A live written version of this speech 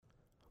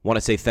Want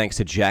to say thanks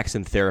to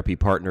Jackson Therapy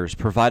Partners,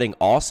 providing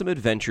awesome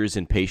adventures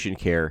in patient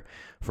care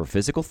for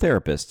physical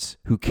therapists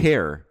who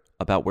care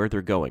about where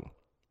they're going.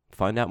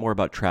 Find out more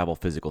about travel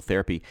physical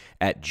therapy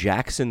at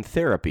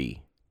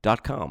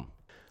jacksontherapy.com.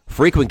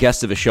 Frequent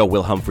guest of the show,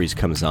 Will Humphreys,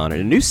 comes on, and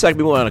a new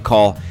segment we want to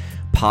call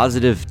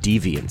Positive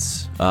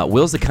Deviance.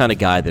 Will's the kind of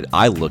guy that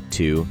I look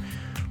to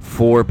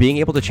for being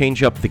able to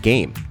change up the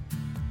game.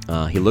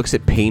 He looks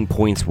at pain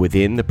points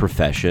within the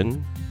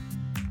profession,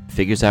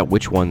 figures out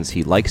which ones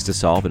he likes to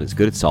solve and is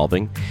good at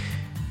solving,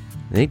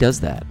 and he does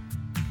that.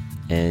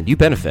 And you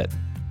benefit.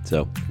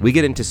 So we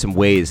get into some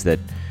ways that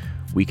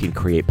we can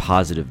create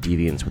positive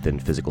deviance within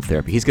physical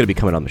therapy. He's going to be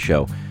coming on the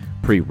show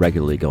pretty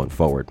regularly going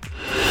forward.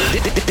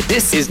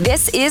 This is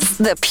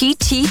the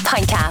PT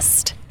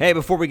Pintcast. Hey,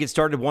 before we get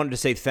started, wanted to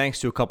say thanks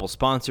to a couple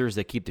sponsors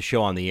that keep the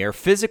show on the air.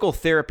 Physical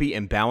Therapy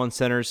and Balance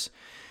Centers.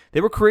 They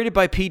were created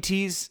by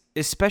PTs,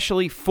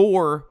 especially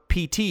for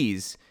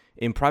PTs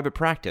in private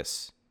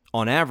practice.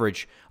 On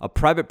average, a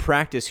private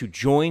practice who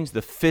joins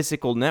the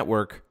physical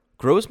network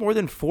grows more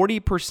than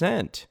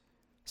 40%.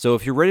 So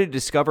if you're ready to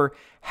discover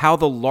how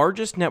the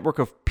largest network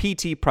of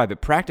PT private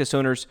practice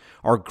owners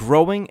are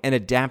growing and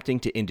adapting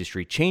to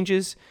industry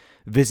changes,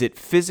 visit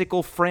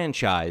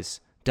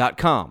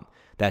physicalfranchise.com.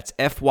 That's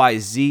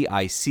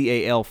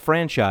FYZICAL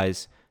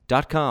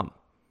franchise.com.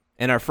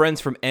 And our friends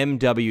from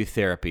MW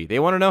Therapy, they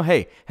want to know,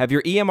 hey, have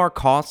your EMR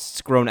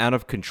costs grown out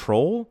of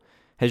control?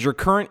 Has your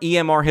current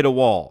EMR hit a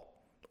wall?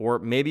 Or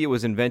maybe it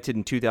was invented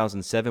in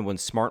 2007 when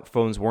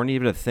smartphones weren't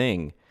even a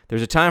thing.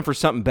 There's a time for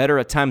something better,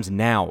 at times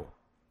now.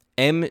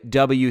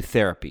 MW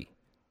Therapy.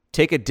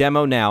 Take a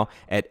demo now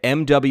at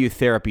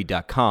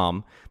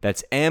mwtherapy.com.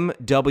 That's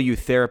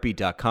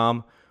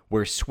mwtherapy.com,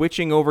 where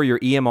switching over your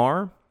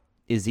EMR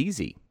is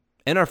easy.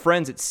 And our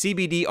friends at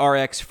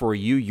CBDRX for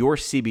You, your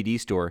CBD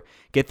store,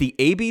 get the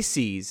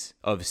ABCs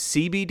of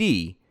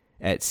CBD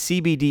at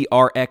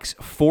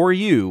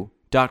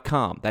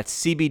cbdrx4u.com.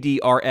 That's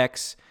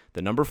CBDRX,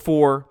 the number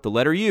 4, the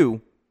letter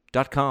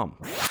U.com.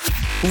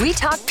 We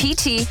talk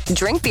PT,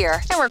 drink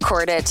beer, and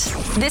record it.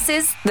 This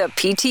is the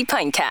PT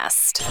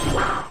Pintcast.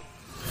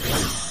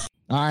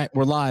 All right,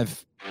 we're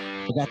live.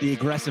 We got the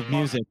aggressive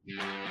music.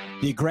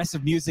 The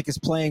aggressive music is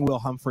playing Will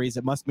Humphreys.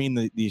 It must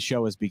mean the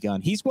show has begun.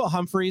 He's Will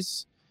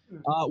Humphreys.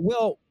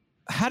 Will,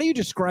 how do you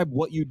describe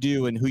what you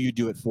do and who you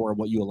do it for and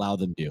what you allow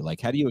them to do? Like,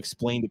 how do you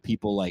explain to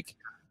people, like,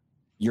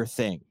 your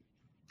thing?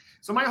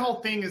 So my whole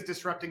thing is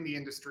disrupting the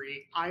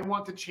industry. I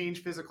want to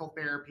change physical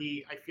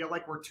therapy. I feel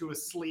like we're too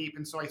asleep.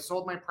 And so I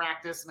sold my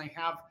practice and I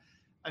have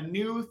a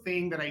new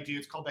thing that I do.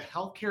 It's called the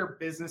Healthcare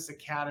Business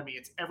Academy.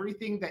 It's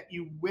everything that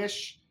you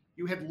wish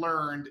you had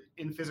learned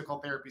in physical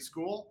therapy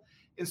school.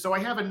 And so I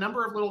have a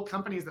number of little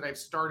companies that I've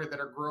started that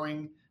are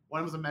growing.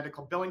 One was a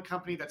medical billing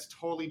company that's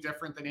totally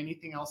different than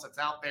anything else that's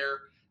out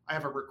there. I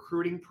have a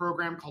recruiting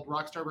program called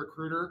Rockstar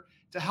Recruiter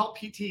to help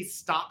PTs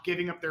stop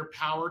giving up their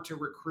power to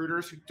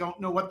recruiters who don't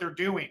know what they're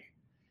doing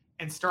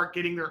and start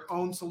getting their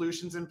own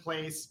solutions in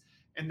place.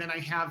 And then I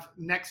have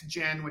Next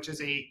Gen, which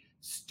is a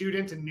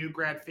student and new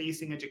grad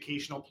facing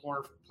educational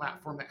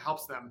platform that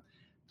helps them.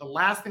 The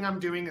last thing I'm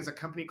doing is a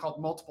company called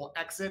Multiple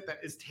Exit that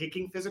is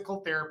taking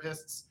physical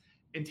therapists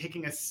and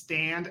taking a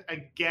stand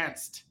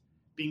against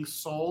being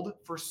sold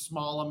for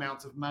small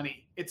amounts of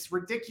money. It's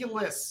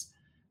ridiculous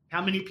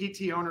how many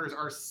PT owners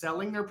are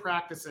selling their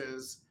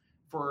practices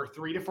for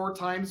 3 to 4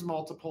 times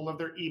multiple of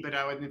their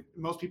EBITDA. And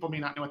most people may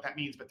not know what that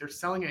means, but they're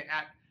selling it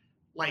at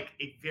like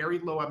a very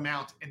low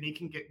amount, and they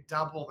can get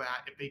double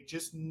that if they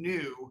just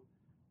knew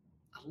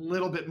a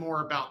little bit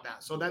more about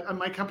that. So that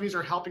my companies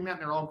are helping that,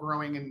 and they're all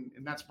growing. And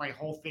that's my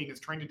whole thing,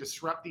 is trying to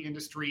disrupt the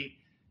industry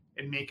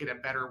and make it a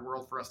better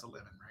world for us to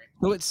live in, right?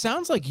 So it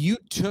sounds like you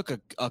took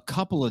a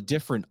couple of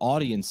different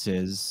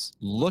audiences,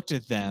 looked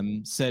at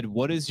them, said,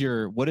 what is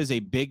a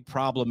big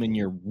problem in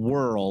your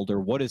world, or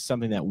what is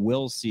something that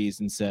Will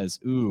sees and says,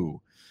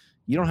 ooh,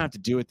 you don't have to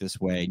do it this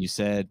way. And you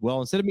said,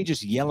 well, instead of me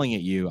just yelling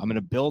at you, I'm going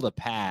to build a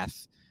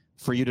path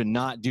for you to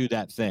not do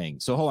that thing.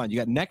 So hold on, you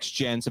got Next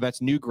Gen, so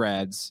that's new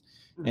grads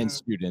and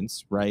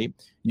students, right?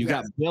 You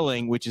got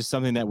billing, which is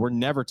something that we're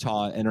never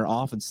taught and are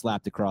often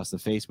slapped across the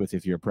face with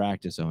if you're a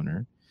practice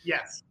owner.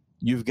 Yes.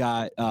 You've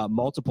got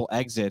multiple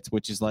exits,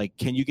 which is like,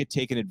 can you get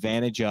taken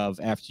advantage of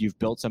after you've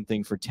built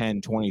something for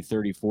 10, 20,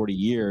 30, 40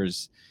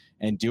 years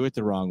and do it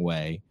the wrong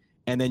way?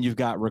 And then you've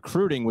got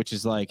recruiting, which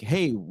is like,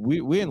 hey, we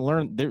didn't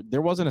learn,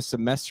 there wasn't a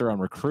semester on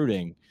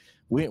recruiting.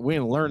 We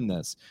didn't learn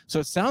this. So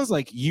it sounds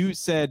like you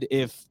said,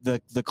 if the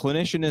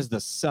clinician is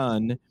the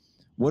sun,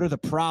 what are the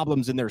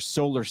problems in their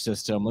solar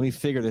system? Let me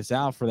figure this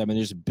out for them and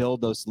just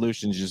build those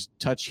solutions. Just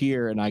touch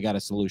here and I got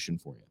a solution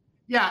for you.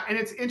 Yeah, and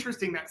it's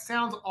interesting. That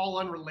sounds all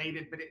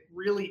unrelated, but it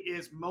really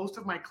is. Most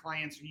of my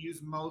clients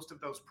use most of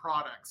those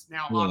products.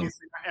 Now,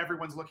 obviously, not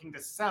everyone's looking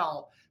to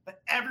sell,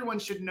 but everyone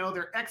should know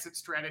their exit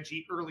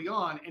strategy early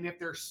on. And if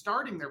they're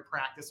starting their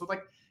practice, so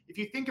like if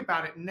you think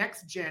about it,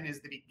 Next Gen is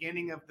the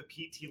beginning of the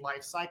PT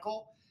life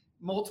cycle.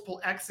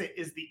 Multiple Exit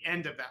is the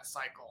end of that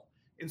cycle.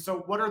 And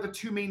so what are the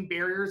two main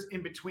barriers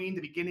in between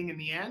the beginning and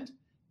the end?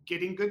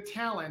 Getting good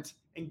talent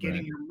and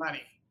getting your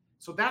money.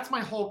 So that's my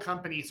whole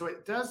company. So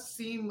it does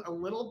seem a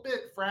little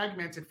bit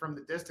fragmented from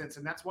the distance.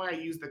 And that's why I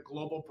use the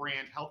global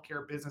brand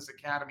Healthcare Business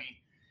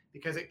Academy,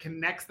 because it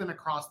connects them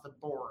across the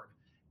board.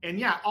 And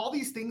yeah, all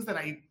these things that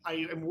I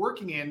am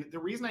working in, the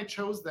reason I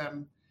chose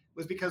them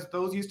was because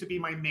those used to be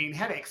my main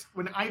headaches.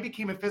 When I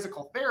became a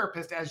physical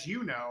therapist, as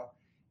you know,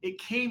 it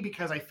came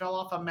because I fell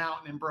off a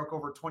mountain and broke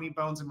over 20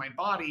 bones in my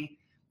body.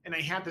 And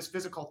I had this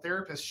physical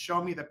therapist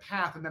show me the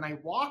path. And then I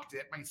walked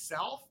it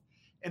myself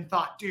and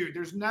thought, dude,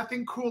 there's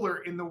nothing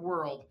cooler in the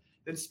world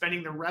than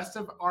spending the rest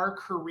of our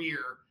career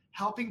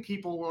helping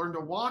people learn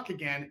to walk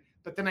again.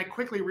 But then I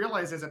quickly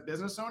realized as a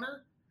business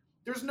owner,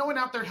 there's no one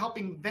out there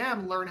helping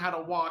them learn how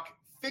to walk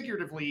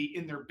figuratively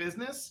in their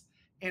business.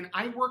 And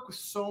I work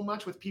so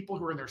much with people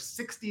who are in their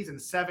 60s and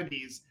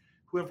 70s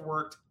who have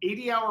worked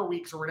 80-hour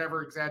weeks or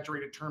whatever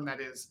exaggerated term that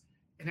is,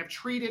 and have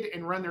treated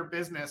and run their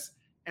business.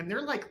 And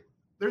they're like,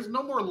 there's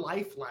no more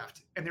life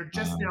left. And they're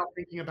just now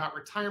thinking about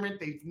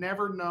retirement. They've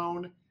never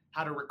known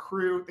how to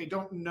recruit. They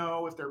don't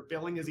know if their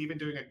billing is even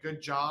doing a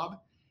good job.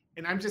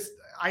 And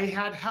I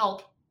had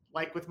help,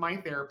 like with my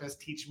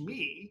therapist, teach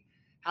me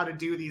how to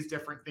do these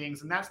different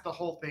things. And that's the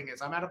whole thing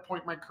is I'm at a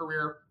point in my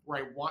career where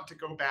I want to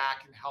go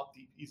back and help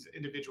these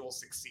individuals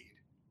succeed.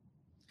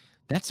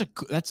 That's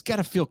got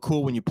to feel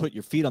cool when you put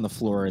your feet on the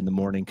floor in the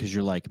morning, because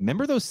you're like,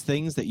 remember those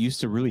things that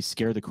used to really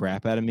scare the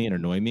crap out of me and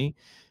annoy me?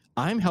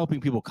 I'm helping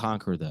people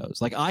conquer those.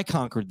 Like I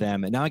conquered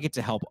them, and now I get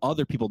to help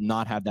other people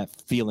not have that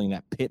feeling,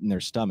 that pit in their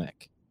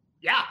stomach.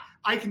 Yeah,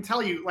 I can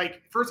tell you,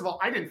 like, first of all,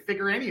 I didn't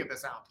figure any of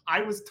this out.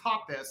 I was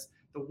taught this.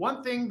 The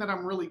one thing that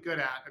I'm really good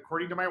at,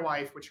 according to my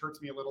wife, which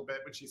hurts me a little bit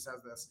when she says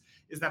this,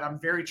 is that I'm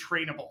very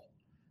trainable.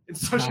 And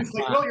so she's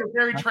like, well, you're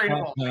very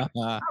trainable. I don't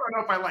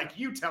know if I like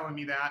you telling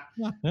me that,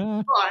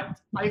 but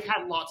I've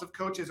had lots of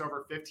coaches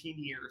over 15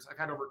 years. I've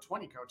had over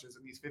 20 coaches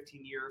in these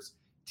 15 years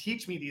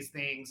teach me these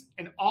things.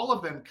 And all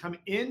of them come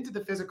into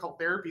the physical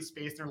therapy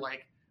space. And they're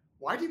like,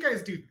 why do you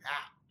guys do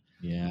that?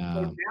 Yeah.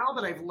 So now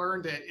that I've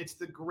learned it, it's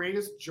the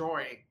greatest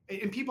joy.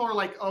 And people are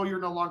like, oh, you're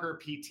no longer a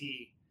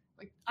PT.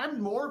 Like, I'm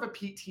more of a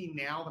PT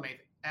now than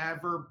I've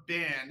ever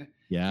been.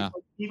 Yeah.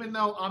 Because even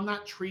though I'm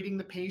not treating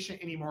the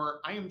patient anymore,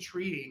 I am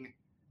treating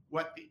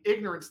what the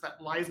ignorance that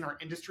lies in our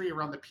industry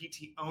around the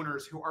PT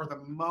owners, who are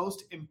the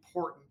most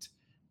important,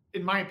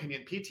 in my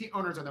opinion. PT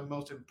owners are the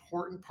most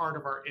important part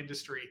of our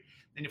industry.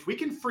 And if we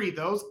can free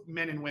those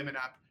men and women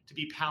up to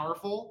be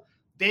powerful,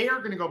 they are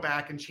going to go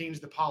back and change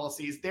the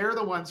policies. They're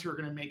the ones who are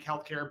going to make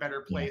healthcare a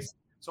better place.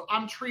 Yeah. So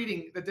I'm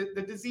treating the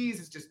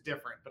disease is just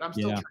different, but I'm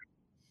still treating.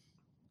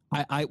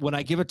 When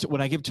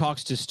I give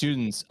talks to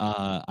students,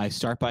 I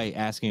start by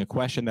asking a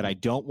question that I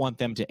don't want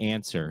them to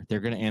answer. They're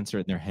going to answer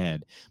it in their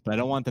head, but I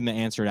don't want them to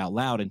answer it out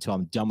loud until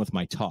I'm done with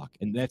my talk.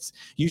 And that's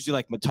usually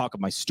like my talk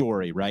of my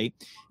story, right?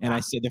 And I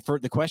say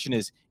the question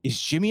is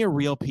Jimmy a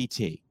real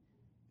PT?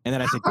 And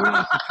then I say,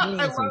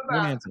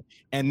 don't answer.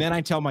 And then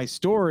I tell my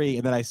story,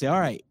 and then I say, all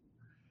right,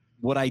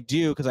 what I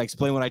do, because I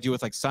explain what I do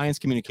with like science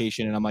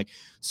communication, and I'm like,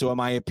 so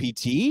am I a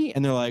PT?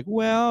 And they're like,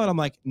 well, and I'm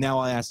like, now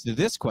I'll ask you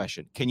this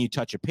question: can you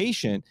touch a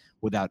patient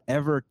without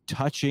ever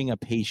touching a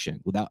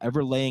patient, without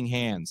ever laying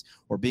hands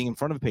or being in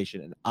front of a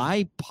patient? And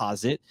I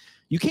posit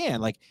you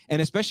can, like,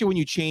 and especially when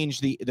you change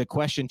the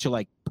question to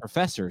like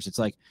professors, it's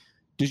like,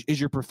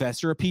 is your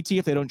professor a PT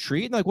if they don't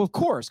treat? And they're like, well, of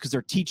course, because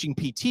they're teaching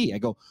PT. I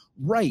go,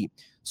 right.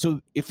 So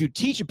if you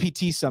teach a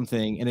PT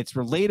something and it's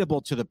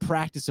relatable to the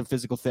practice of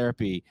physical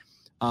therapy,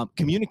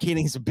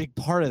 communicating is a big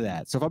part of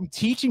that. So if I'm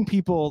teaching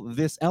people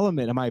this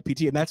element of my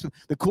PT, and that's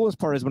the coolest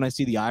part is when I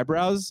see the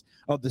eyebrows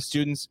of the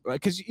students,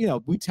 because, you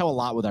know, we tell a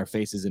lot with our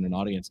faces in an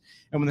audience.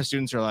 And when the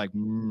students are like,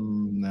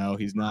 no,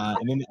 he's not.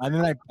 And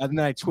then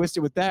I twist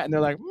it with that, and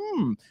they're like,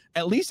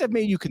 at least I've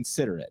made you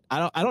consider it.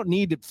 I don't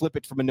need to flip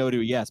it from a no to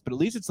a yes, but at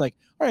least it's like,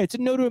 all right, it's a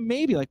no to a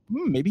maybe. Like,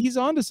 maybe he's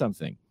onto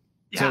something.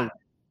 Yeah. So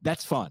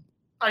that's fun.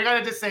 I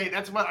gotta just say,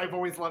 that's what I've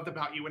always loved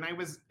about you. When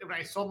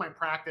I sold my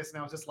practice, and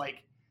I was just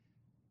like,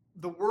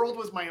 the world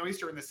was my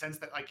oyster in the sense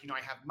that, like, you know, I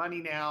have money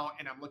now,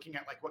 and I'm looking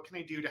at like, what can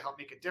I do to help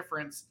make a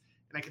difference?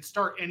 And I could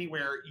start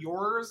anywhere.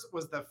 Yours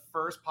was the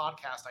first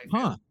podcast I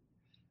did.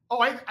 Oh,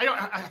 I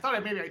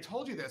thought maybe I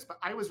told you this, but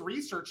I was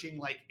researching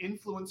like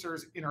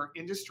influencers in our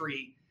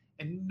industry,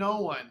 and no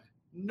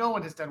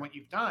one has done what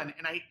you've done.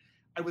 And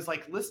I was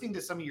like listening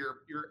to some of your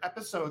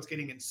episodes,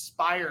 getting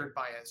inspired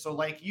by it. So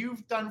like,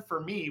 you've done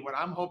for me what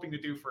I'm hoping to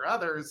do for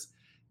others.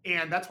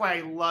 And that's why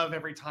I love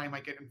every time I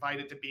get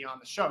invited to be on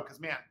the show.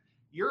 Because man,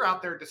 you're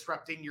out there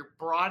disrupting, you're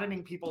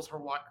broadening people's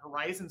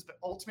horizons, but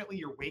ultimately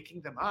you're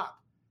waking them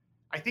up.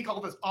 I think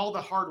all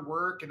the hard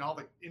work and all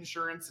the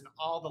insurance and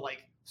all the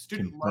like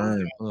student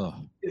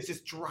loan is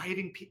just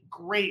driving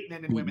great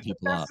men and women, the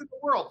best in the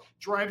world,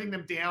 driving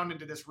them down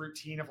into this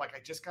routine of like, I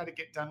just got to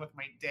get done with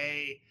my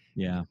day,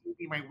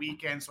 maybe my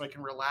weekend, so I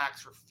can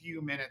relax for a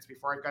few minutes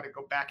before I've got to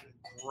go back and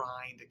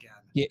grind again.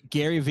 Yeah,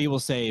 Gary Vee will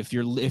say, if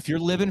you're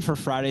living for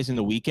Fridays and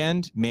the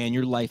weekend, man,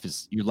 your life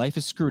is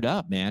screwed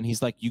up, man.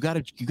 He's like, you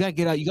gotta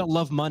get out. You gotta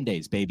love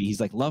Mondays, baby.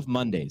 He's like, love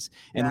Mondays,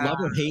 and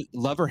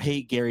love or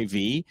hate Gary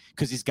Vee,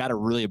 because he's got a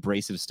really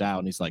abrasive style,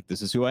 and he's like,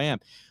 this is who I am.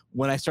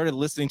 when I started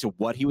listening to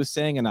what he was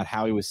saying and not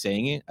how he was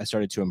saying it, I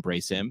started to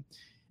embrace him.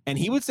 And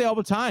he would say all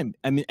the time,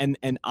 I mean,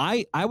 and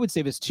I would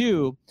say this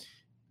too,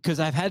 because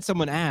I've had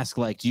someone ask,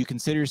 like, do you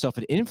consider yourself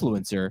an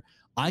influencer?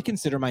 I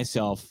consider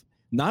myself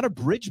not a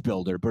bridge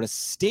builder, but a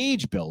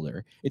stage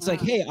builder. It's like,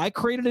 hey, I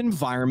created an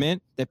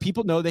environment that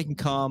people know they can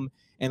come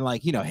and,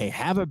 like, you know, hey,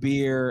 have a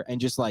beer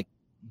and just like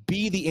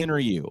be the inner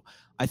you.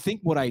 I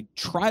think what I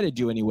try to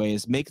do anyway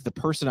is make the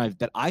person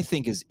that I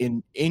think is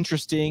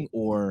interesting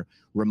or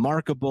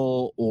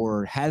remarkable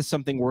or has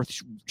something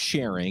worth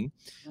sharing.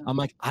 I'm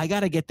like, I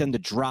got to get them to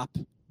drop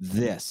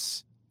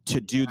this,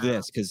 to do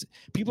this, because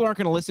people aren't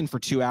going to listen for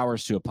 2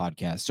 hours to a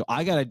podcast. So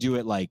I got to do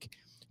it like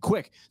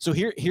quick. So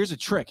here's a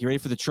trick. You ready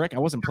for the trick? I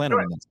wasn't planning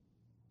on this.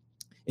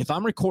 If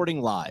I'm recording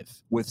live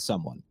with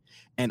someone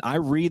and I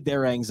read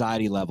their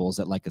anxiety levels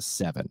at like a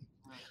 7,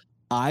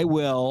 I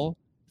will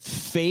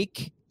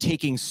fake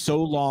taking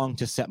so long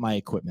to set my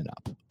equipment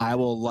up. I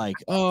will like,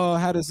 oh,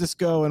 how does this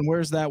go? And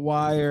where's that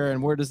wire?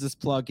 And where does this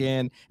plug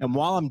in? And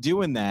while I'm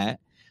doing that,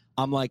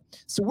 I'm like,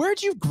 so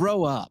where'd you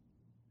grow up?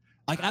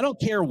 Like, I don't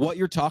care what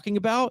you're talking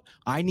about.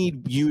 I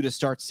need you to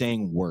start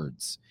saying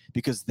words,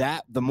 because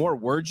the more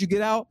words you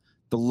get out,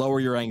 the lower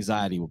your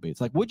anxiety will be.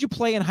 It's like, what'd you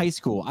play in high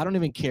school? I don't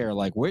even care.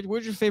 Like,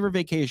 where's your favorite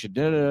vacation?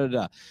 Da, da, da,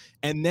 da.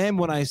 And then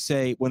when I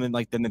say,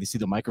 then they see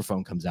the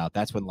microphone comes out,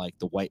 that's when like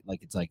the white,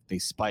 like it's like they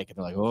spike and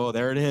they're like, oh,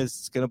 there it is.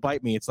 It's going to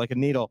bite me. It's like a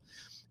needle.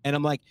 And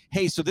I'm like,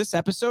 hey, so this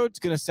episode's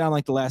going to sound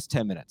like the last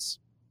 10 minutes.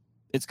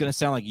 It's going to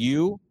sound like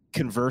you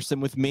conversing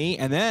with me.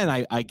 And then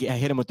I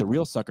hit him with the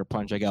real sucker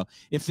punch. I go,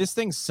 if this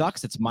thing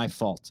sucks, it's my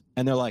fault.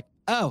 And they're like,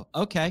 oh,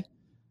 okay.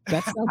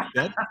 That sounds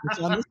good. It's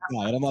on this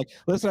guy. And I'm like,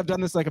 listen, I've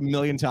done this like a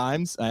million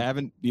times. I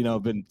haven't,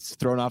 been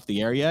thrown off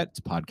the air yet. It's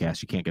a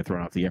podcast. You can't get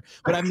thrown off the air.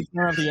 But I haven't been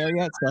thrown off the air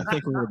yet, so I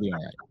think we're going to be all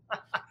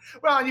right.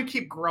 Well, and you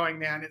keep growing,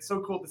 man. It's so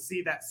cool to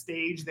see that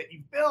stage that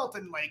you've built.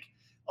 And like,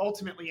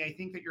 ultimately, I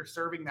think that you're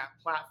serving that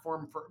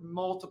platform for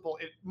multiple.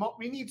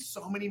 We need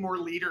so many more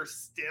leaders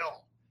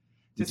still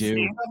to stand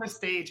on the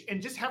stage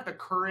and just have the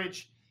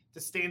courage to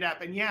stand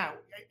up. And yeah,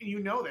 you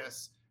know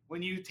this.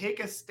 When you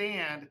take a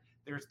stand,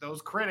 there's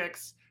those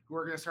critics who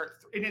are going to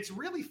start. And it's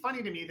really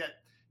funny to me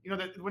that,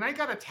 that when I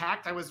got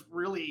attacked, when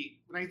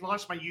I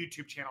launched my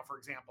YouTube channel, for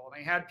example, and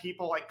I had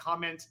people like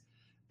comment,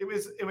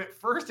 at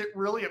first it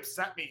really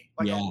upset me.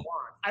 Like, a lot.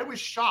 I was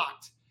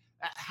shocked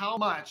at how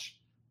much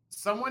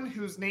someone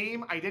whose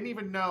name I didn't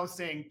even know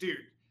saying, dude,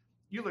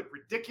 you look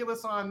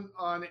ridiculous on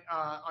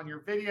your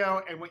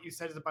video, and what you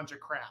said is a bunch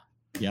of crap.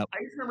 Yep. I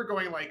just remember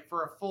going like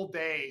for a full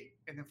day,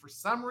 and then for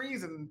some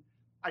reason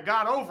I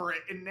got over it.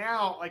 And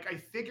now, like, I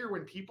figure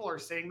when people are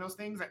saying those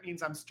things, that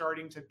means I'm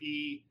starting to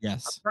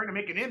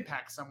make an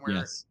impact somewhere.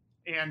 Yes.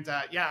 And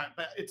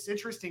but it's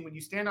interesting when you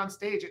stand on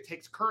stage, it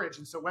takes courage.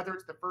 And so whether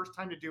it's the first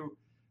time to do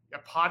a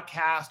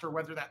podcast or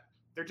whether that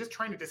they're just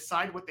trying to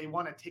decide what they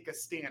want to take a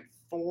stand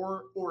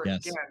for or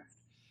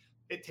against,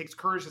 it takes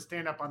courage to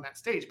stand up on that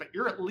stage. But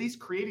you're at least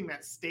creating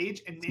that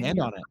stage and then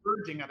you're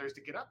encouraging others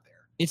to get up there.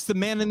 It's the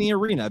Man in the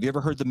Arena. Have you ever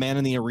heard the Man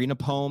in the Arena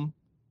poem?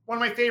 One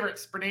of my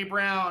favorites, Brene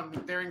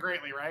Brown, Daring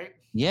Greatly, right?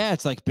 Yeah,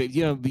 it's like, be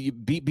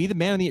the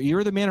man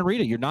you're the man in the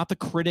arena. You're not the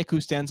critic who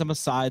stands on the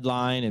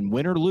sideline, and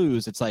win or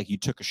lose, it's like you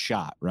took a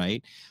shot,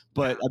 right?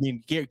 But I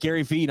mean,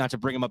 Gary Vee, not to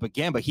bring him up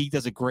again, but he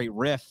does a great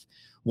riff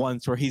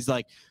once where he's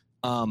like,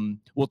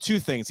 two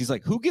things. He's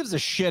like, who gives a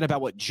shit about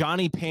what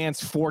Johnny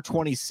Pants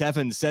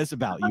 427 says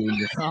about you in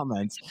your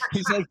comments?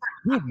 He's like,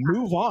 dude,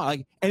 move on.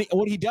 Like, and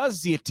what he does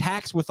is he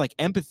attacks with like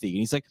empathy. And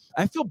he's like,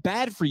 I feel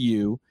bad for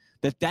you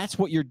that's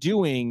what you're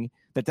doing,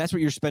 that's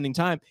what you're spending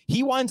time.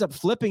 He winds up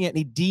flipping it and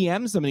he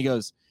DMs them and he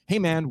goes, hey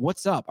man,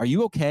 what's up? Are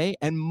you okay?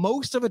 And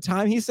most of the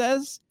time he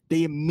says,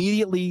 they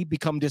immediately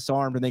become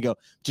disarmed and they go,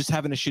 just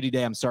having a shitty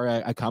day. I'm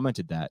sorry I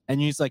commented that.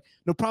 And he's like,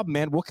 no problem,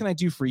 man. What can I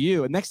do for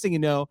you? And next thing you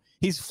know,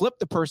 he's flipped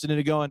the person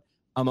into going,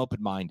 I'm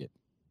open-minded.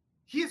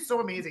 He is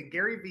so amazing.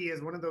 Gary Vee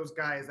is one of those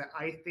guys that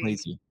I think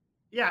crazy.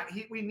 Yeah,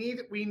 we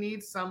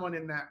need someone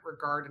in that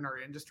regard in our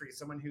industry,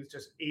 someone who's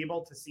just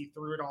able to see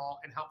through it all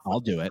and help.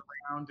 I'll do it.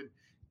 And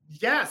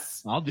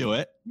yes, I'll do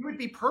it. You would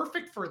be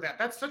perfect for that.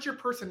 That's such your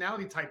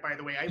personality type, by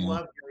the way. I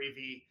love Gary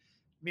Vee.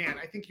 Man,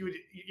 I think you would.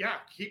 Yeah,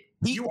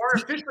 you are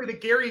officially the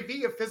Gary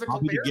Vee of physical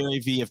therapy. The Gary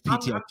Vee of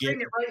PT. I'm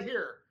saying it right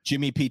here.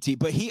 Jimmy PT.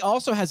 But he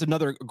also has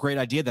another great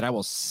idea that I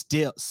will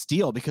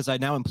steal because I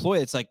now employ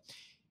it. It's like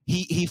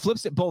he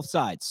flips it both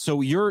sides.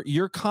 So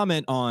your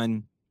comment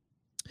on,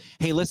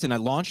 hey, listen, I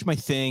launched my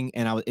thing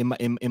and I was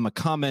in my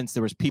comments,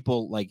 there was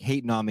people like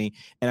hating on me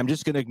and I'm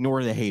just going to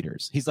ignore the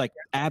haters. He's like,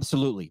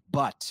 absolutely.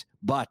 But,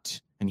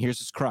 and here's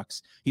his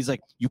crux. He's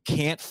like, you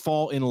can't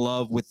fall in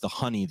love with the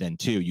honey then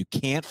too. You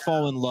can't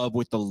fall in love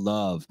with the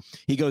love.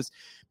 He goes,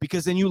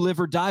 because then you live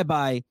or die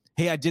by,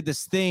 hey, I did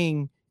this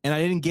thing and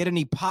I didn't get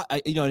any,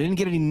 I didn't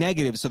get any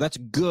negatives. So that's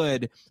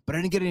good, but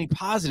I didn't get any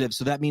positives.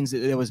 So that means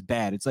it was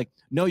bad. It's like,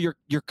 no, your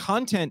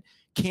content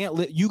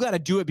can't you got to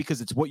do it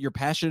because it's what you're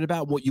passionate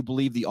about, what you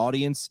believe the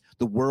audience,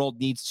 the world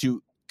needs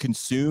to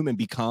consume and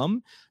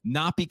become,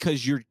 not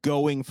because you're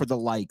going for the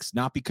likes,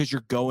 not because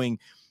you're going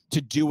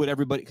to do what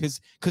everybody, because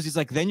he's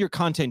like, then your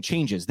content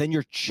changes, then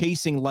you're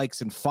chasing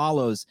likes and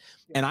follows.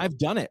 And I've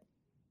done it.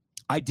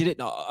 I did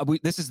it.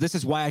 This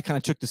is why I kind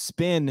of took the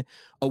spin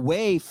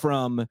away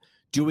from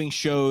doing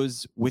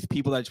shows with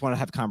people that I just want to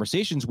have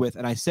conversations with.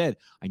 And I said,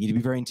 I need to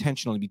be very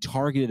intentional and be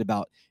targeted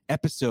about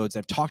episodes.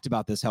 I've talked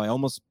about this, how I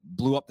almost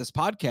blew up this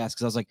podcast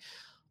because I was like,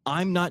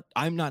 I'm not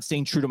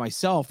staying true to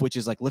myself, which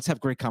is like, let's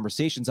have great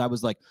conversations. I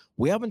was like,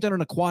 we haven't done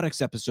an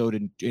aquatics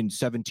episode in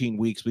 17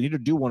 weeks. We need to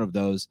do one of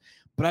those.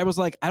 But I was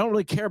like, I don't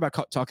really care about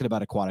talking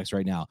about aquatics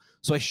right now.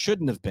 So I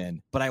shouldn't have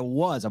been, but I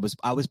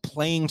was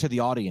playing to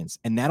the audience,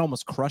 and that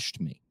almost crushed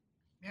me.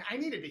 Man, I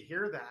needed to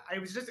hear that. I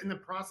was just in the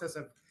process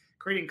of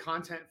creating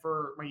content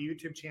for my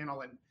YouTube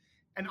channel.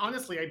 And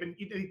honestly,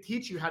 they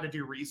teach you how to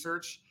do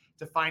research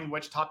to find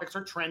which topics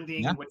are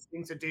trending and which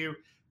things to do.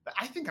 But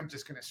I think I'm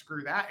just going to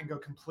screw that and go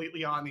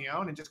completely on the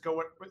own and just go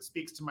what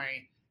speaks to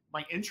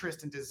my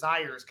interest and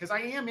desires. Because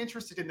I am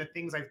interested in the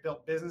things I've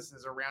built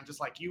businesses around,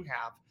 just like you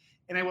have.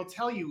 And I will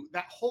tell you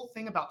that whole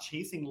thing about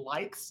chasing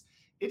likes,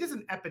 it is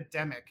an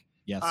epidemic.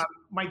 Yes.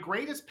 My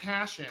greatest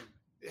passion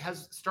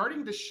has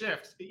starting to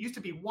shift. It used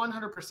to be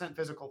 100%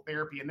 physical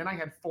therapy. And then I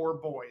had 4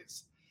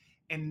 boys.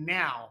 And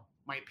now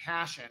my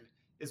passion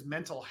is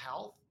mental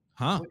health.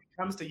 When it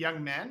comes to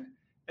young men,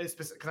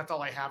 because that's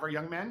all I have are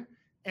young men.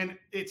 And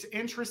it's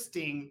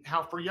interesting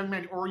how for young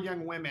men or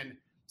young women,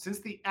 since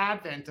the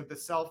advent of the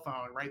cell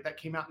phone, right, that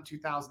came out in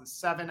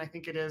 2007, I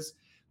think it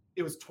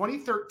was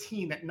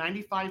 2013 that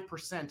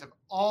 95% of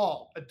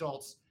all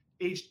adults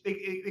aged,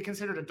 they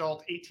considered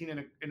adult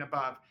 18 and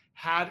above,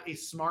 had a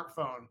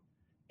smartphone.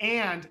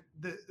 And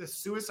the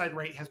suicide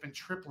rate has been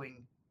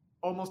tripling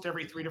almost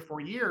every 3 to 4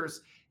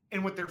 years.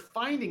 And what they're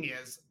finding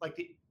is like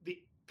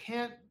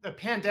the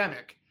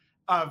pandemic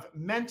of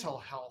mental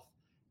health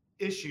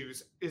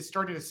issues is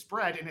starting to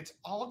spread, and it's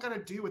all got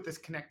to do with this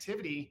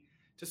connectivity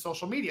to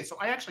social media. So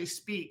I actually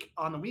speak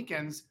on the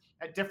weekends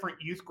at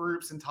different youth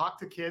groups and talk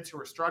to kids who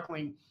are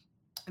struggling.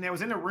 And I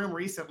was in a room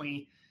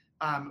recently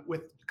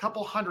with a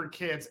couple hundred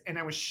kids, and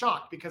I was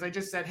shocked because I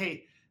just said,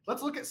 hey,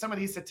 let's look at some of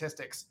these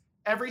statistics.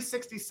 Every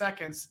 60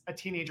 seconds, a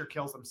teenager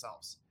kills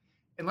themselves.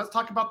 And let's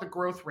talk about the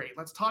growth rate.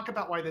 Let's talk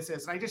about why this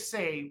is. And I just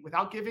say,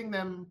 without giving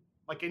them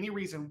like any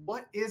reason,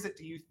 what is it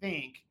do you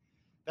think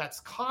that's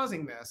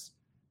causing this?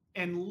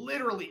 And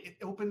literally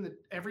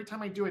every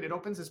time I do it, it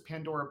opens this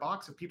Pandora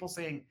box of people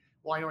saying,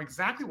 well, I know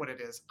exactly what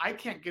it is. I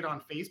can't get on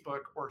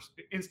Facebook or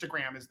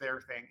Instagram is their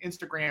thing,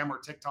 Instagram or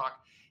TikTok,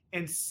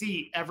 and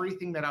see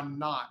everything that I'm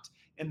not,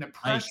 and the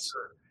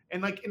pressure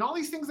and all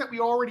these things that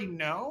we already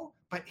know,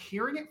 but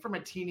hearing it from a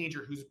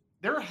teenager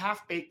they're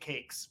half-baked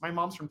cakes. My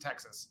mom's from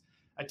Texas.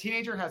 A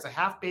teenager has a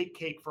half-baked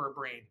cake for a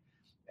brain.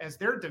 As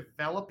they're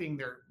developing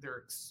their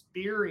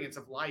experience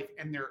of life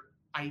and their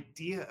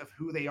idea of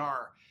who they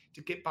are,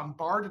 to get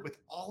bombarded with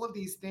all of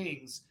these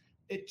things,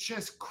 it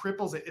just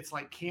cripples it. It's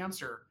like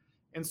cancer.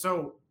 And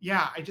so,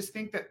 yeah, I just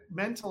think that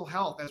mental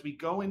health, as we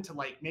go into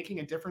like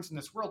making a difference in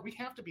this world, we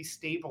have to be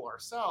stable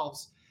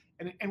ourselves.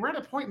 And we're at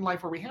a point in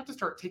life where we have to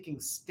start taking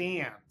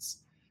stands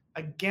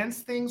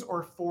against things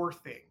or for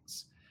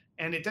things.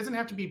 And it doesn't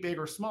have to be big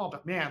or small,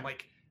 but man,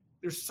 like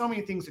there's so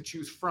many things to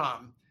choose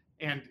from.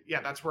 And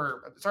yeah, that's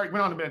where, sorry, I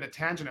went on a bit of a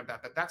tangent of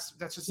that, but that's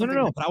just something.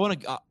 No, but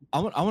I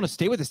want to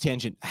stay with this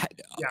tangent.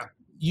 Yeah.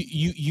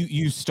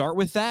 You start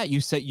with that. You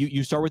say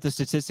you start with the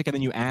statistic, and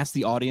then you ask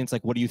the audience,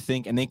 like, what do you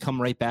think? And they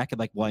come right back and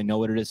like, well, I know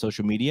what it is,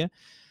 social media.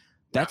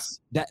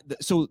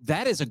 So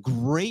that is a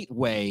great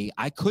way.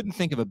 I couldn't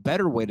think of a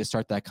better way to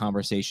start that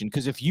conversation.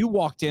 Because if you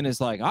walked in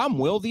as like, I'm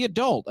Will the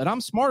adult and I'm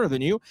smarter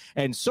than you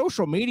and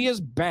social media is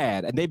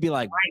bad, and they'd be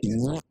like,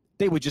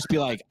 they would just be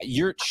like,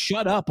 you're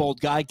shut up, old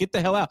guy, get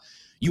the hell out.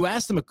 You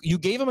asked them, you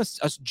gave them a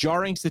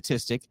jarring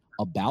statistic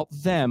about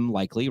them,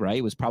 likely, right?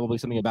 It was probably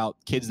something about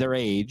kids their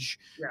age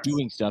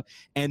doing stuff.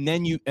 And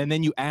then you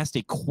asked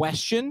a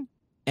question,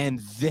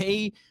 and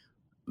they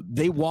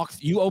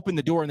walked, you opened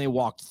the door and they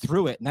walked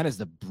through it. And that is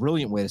the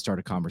brilliant way to start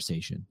a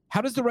conversation.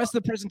 How does the rest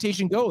of the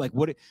presentation go? Like,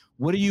 what is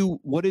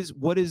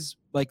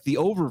like the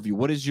overview?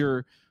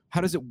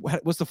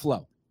 What's the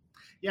flow?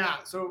 Yeah.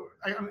 So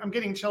I'm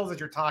getting chills as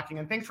you're talking,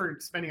 and thanks for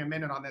spending a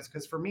minute on this.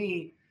 Cause for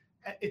me,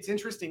 it's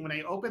interesting when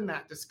I open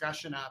that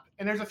discussion up,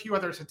 and there's a few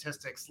other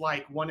statistics,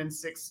 like 1 in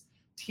 6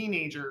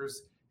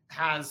 teenagers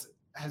has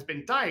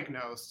been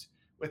diagnosed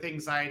with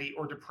anxiety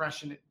or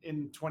depression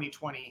in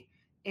 2020.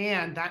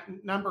 And that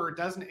number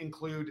doesn't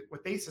include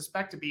what they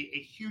suspect to be a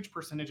huge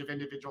percentage of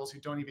individuals who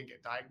don't even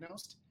get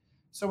diagnosed.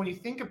 So when you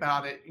think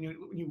about it,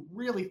 when you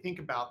really think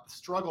about the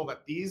struggle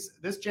that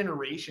this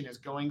generation is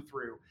going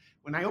through,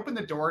 when I open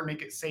the door and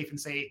make it safe and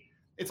say,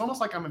 it's almost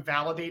like I'm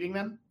validating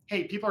them.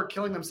 Hey, people are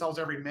killing themselves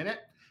every minute.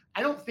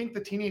 I don't think the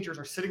teenagers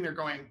are sitting there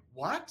going,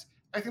 what?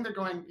 I think they're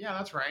going, yeah,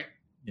 that's right.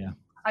 Yeah.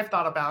 I've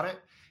thought about it.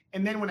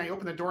 And then when I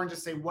open the door and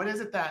just say, what is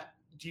it that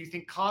do you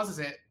think causes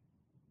it?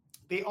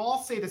 They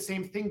all say the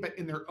same thing, but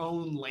in their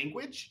own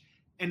language.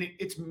 And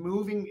it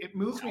moves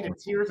me to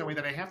tears in a way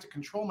that I have to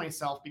control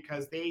myself,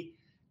 because they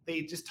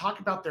just talk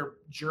about their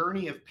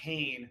journey of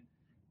pain.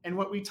 And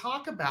what we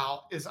talk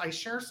about is I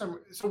share so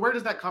where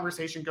does that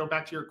conversation go?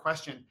 Back to your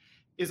question.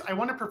 is I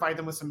want to provide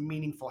them with some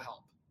meaningful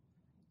help.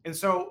 And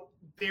so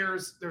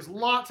there's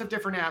lots of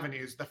different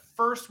avenues. The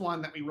first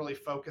one that we really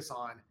focus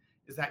on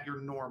is that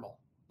you're normal.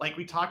 Like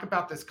we talk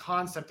about this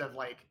concept of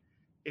like,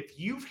 if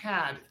you've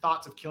had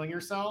thoughts of killing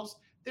yourselves,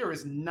 there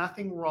is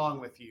nothing wrong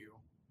with you.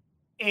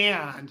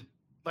 And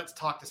let's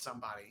talk to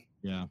somebody.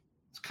 Yeah.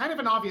 It's kind of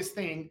an obvious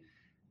thing.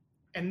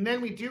 And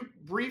then we do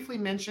briefly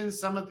mention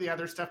some of the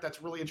other stuff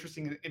that's really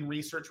interesting in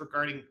research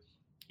regarding,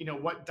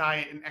 what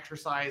diet and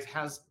exercise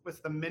has, what's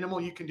the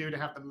minimal you can do to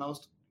have the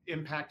most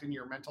impact in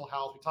your mental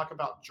health. We talk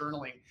about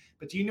journaling,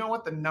 but do you know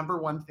what the number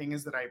one thing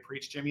is that I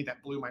preach, Jimmy,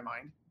 that blew my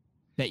mind?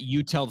 That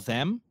you tell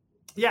them?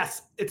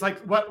 Yes. It's like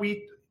what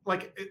we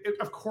like,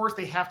 of course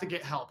they have to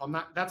get help.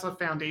 That's a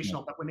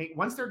foundational, but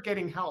once they're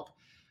getting help,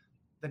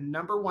 the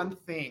number one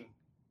thing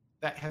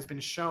that has been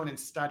shown in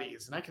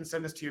studies, and I can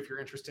send this to you if you're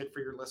interested for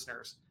your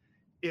listeners,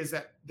 is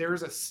that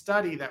there's a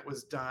study that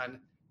was done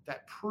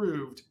that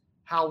proved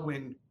how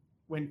when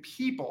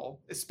people,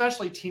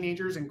 especially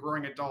teenagers and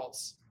growing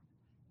adults,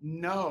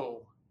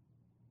 know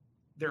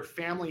their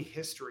family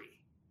history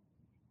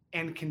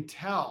and can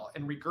tell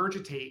and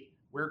regurgitate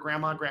where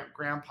grandma,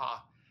 grandpa,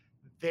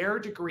 their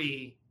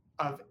degree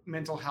of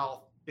mental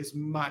health is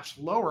much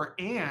lower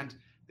and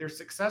their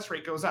success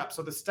rate goes up.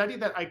 So the study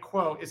that I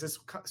quote is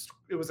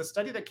it was a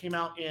study that came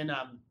out in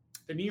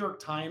the New York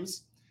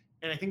Times,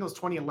 and I think it was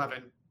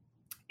 2011,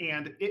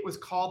 and it was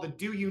called the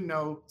Do You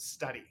Know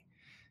Study.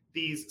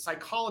 These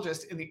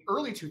psychologists in the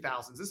early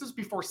 2000s, this is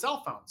before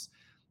cell phones,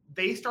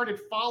 they started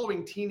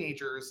following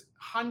teenagers,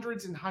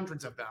 hundreds and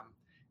hundreds of them.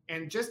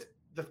 And just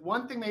the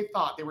one thing they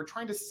thought they were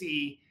trying to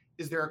see,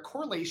 is there a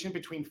correlation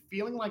between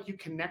feeling like you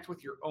connect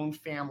with your own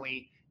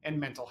family and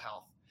mental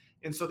health?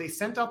 And so they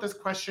sent out this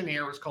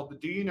questionnaire. It was called the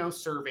Do You Know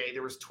survey.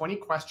 There was 20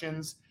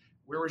 questions.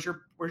 Where's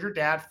your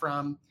dad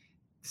from?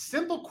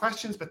 Simple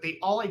questions, but they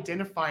all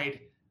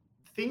identified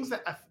things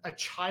that a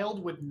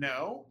child would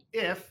know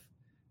if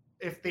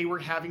they were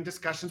having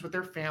discussions with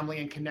their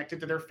family and connected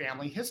to their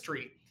family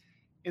history.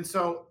 And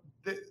so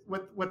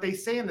what they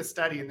say in the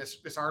study, in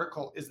this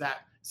article, is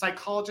that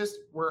psychologists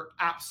were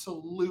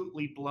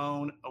absolutely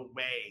blown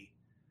away.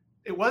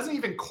 It wasn't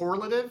even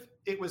correlative.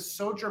 It was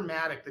so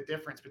dramatic, the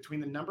difference between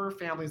the number of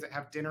families that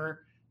have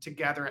dinner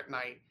together at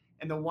night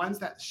and the ones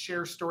that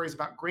share stories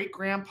about great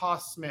grandpa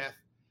Smith,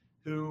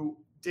 who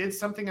did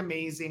something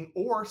amazing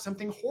or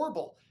something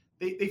horrible.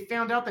 They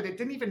found out that it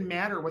didn't even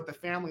matter what the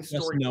family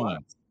story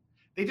was.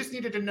 They just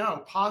needed to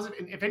know positive.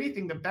 And if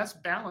anything, the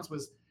best balance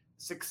was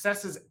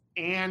successes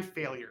and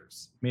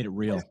failures. Made it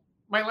real.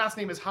 My last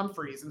name is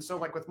Humphreys. And so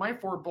like with my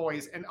 4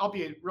 boys, and I'll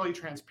be really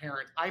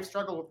transparent, I've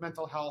struggled with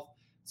mental health.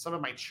 Some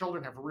of my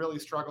children have really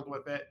struggled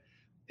with it,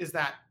 is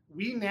that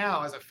we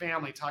now as a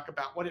family talk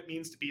about what it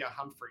means to be a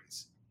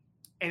Humphreys.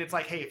 And it's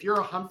like, hey, if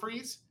you're a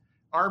Humphreys,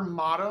 our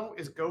motto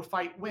is go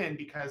fight, win,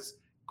 because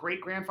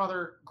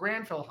great-grandfather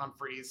Granville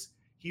Humphreys,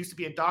 he used to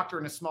be a doctor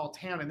in a small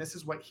town, and this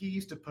is what he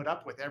used to put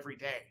up with every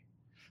day.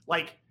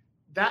 Like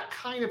that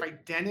kind of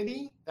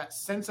identity, that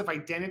sense of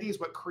identity is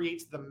what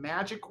creates the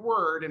magic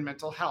word in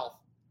mental health,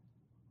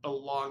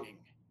 belonging.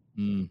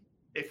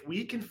 If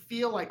we can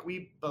feel like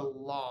we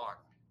belong,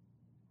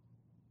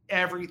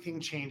 everything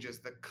changes.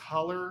 The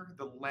color,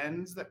 the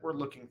lens that we're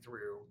looking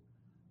through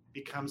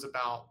becomes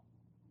about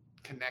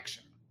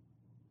connection.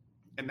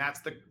 And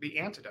that's the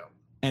antidote.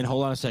 And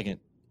hold on a second.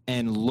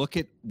 And look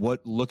at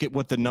what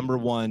the number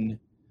one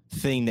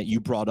thing that you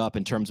brought up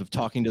in terms of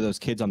talking to those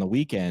kids on the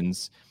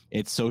weekends.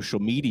 It's social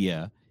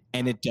media,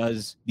 and it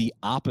does the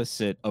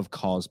opposite of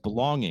cause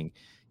belonging.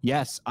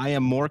 Yes, I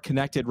am more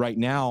connected right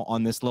now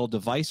on this little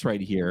device right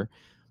here,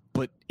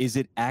 but is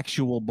it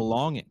actual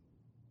belonging?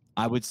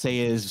 I would say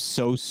it is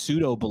so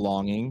pseudo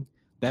belonging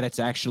that it's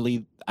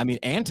actually,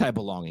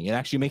 anti-belonging. It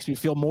actually makes me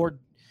feel more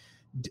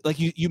like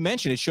you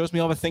mentioned, it shows me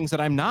all the things that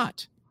I'm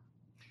not.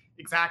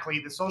 Exactly.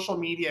 The social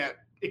media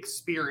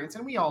experience,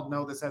 and we all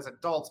know this as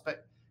adults,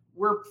 but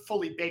we're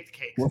fully baked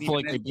cakes. We're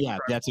fully baked. Yeah,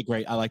 that's a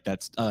great. I like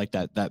that.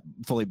 That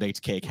fully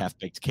baked cake, half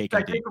baked cake.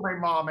 I think of my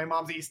mom. My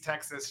mom's East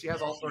Texas. She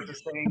has all sorts of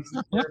things.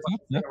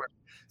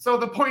 So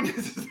the point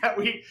is that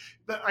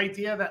the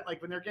idea that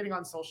like when they're getting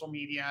on social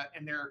media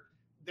and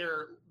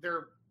their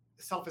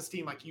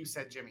self-esteem, like you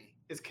said, Jimmy,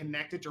 is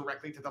connected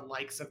directly to the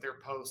likes of their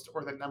post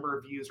or the number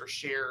of views or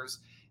shares.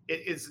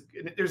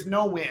 There's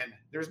no win.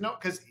 There's no,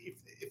 because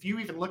if you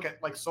even look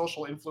at like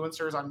social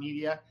influencers on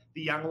media,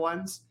 the young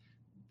ones,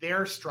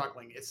 they're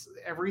struggling. It's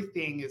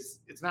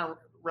not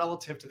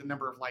relative to the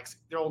number of likes.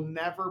 There will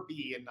never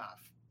be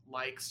enough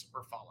likes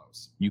or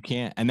follows. You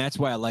can't. And that's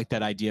why I like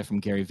that idea from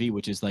Gary Vee,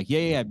 which is like,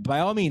 yeah, by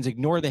all means,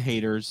 ignore the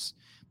haters.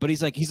 But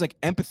he's like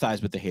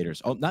empathize with the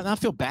haters. Oh, not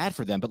feel bad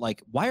for them, but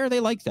like, why are they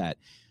like that?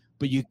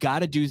 But you got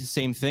to do the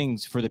same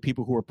things for the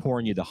people who are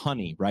pouring you the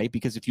honey, right?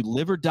 Because if you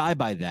live or die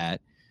by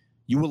that,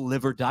 you will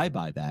live or die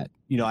by that.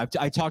 You know,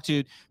 I talked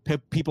to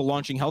people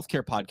launching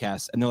healthcare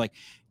podcasts, and they're like,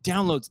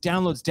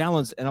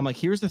 downloads. And I'm like,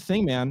 here's the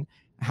thing, man.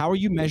 How are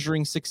you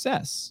measuring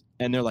success?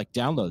 And they're like,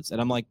 downloads. And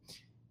I'm like,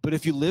 but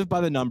if you live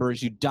by the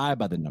numbers, you die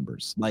by the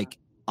numbers. Like,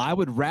 I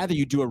would rather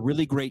you do a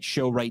really great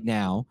show right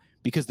now,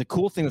 Because the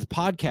cool thing with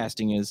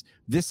podcasting is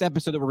this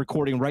episode that we're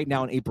recording right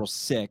now on April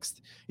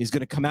 6th is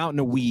going to come out in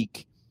a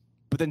week,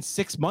 but then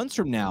 6 months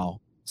from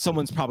now,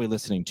 someone's probably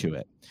listening to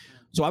it.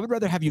 So I would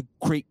rather have you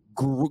create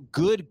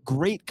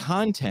great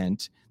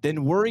content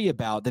than worry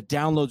about the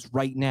downloads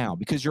right now,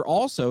 because you're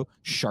also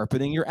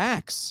sharpening your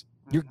axe.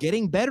 You're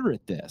getting better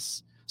at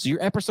this. So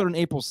your episode on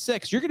April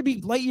 6th, you're going to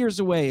be light years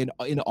away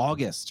in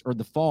August or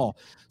the fall.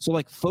 So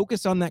like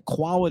focus on that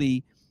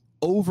quality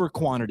over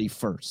quantity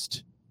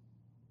first.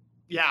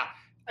 Yeah.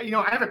 You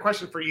know, I have a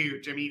question for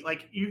you, Jimmy.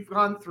 Like, you've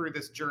gone through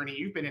this journey.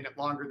 You've been in it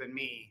longer than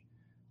me.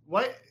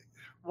 What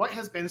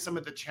has been some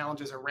of the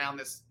challenges around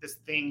this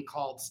thing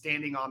called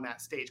standing on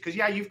that stage? Because,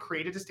 yeah, you've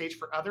created a stage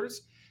for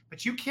others,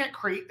 but you can't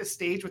create the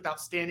stage without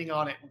standing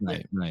on it.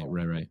 Right.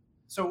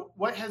 So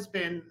what has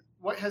been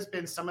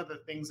some of the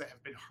things that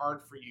have been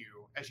hard for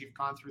you as you've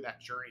gone through that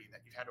journey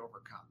that you've had to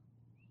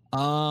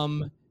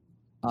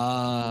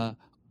overcome?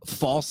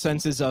 False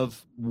senses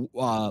of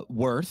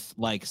worth,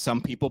 like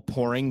some people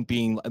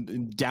being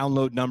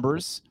download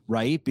numbers,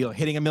 right?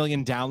 Hitting 1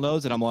 million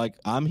downloads, and I'm like,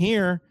 I'm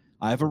here,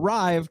 I've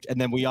arrived, and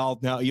then we all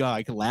know.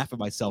 I can laugh at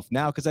myself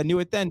now because I knew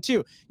it then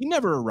too. You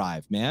never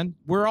arrive, man.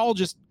 We're all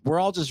just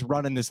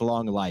running this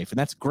long life, and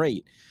that's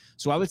great.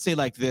 So I would say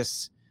like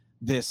this.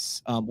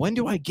 When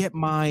do I get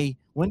mine?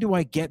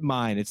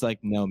 It's like,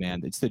 no,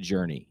 man, it's the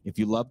journey. If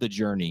you love the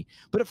journey,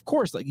 but of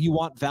course, like you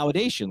want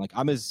validation. Like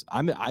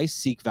I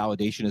seek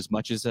validation as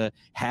much as a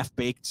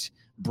half-baked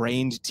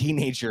brained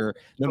teenager,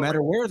 no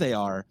matter where they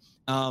are.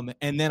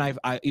 And then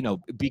I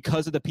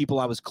because of the people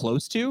I was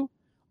close to,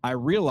 I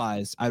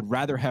realized I'd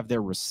rather have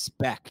their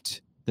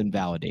respect than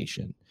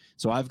validation.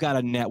 So I've got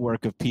a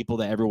network of people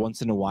that every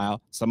once in a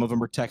while, some of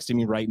them are texting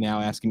me right now,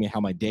 asking me how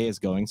my day is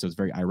going. So it's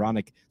very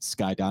ironic,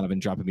 Sky Donovan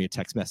dropping me a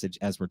text message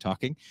as we're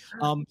talking.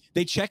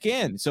 They check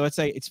in. So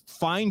it's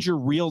find your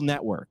real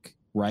network,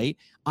 right?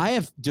 I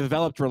have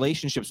developed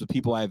relationships with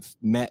people I've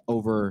met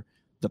over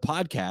the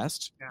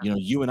podcast. Yeah.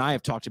 You and I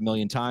have talked a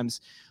million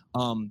times.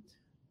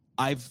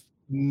 I've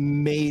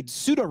made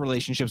pseudo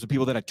relationships with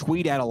people that I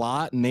tweet at a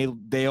lot, and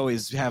they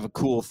always have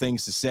cool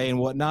things to say and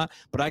whatnot,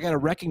 but I got to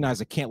recognize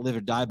I can't live or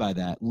die by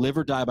that. Live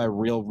or die by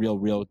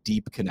real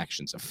deep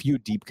connections, a few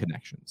deep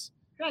connections.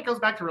 Yeah, it goes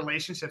back to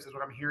relationships is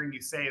what I'm hearing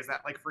you say, is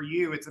that like for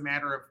you, it's a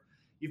matter of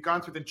you've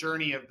gone through the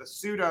journey of the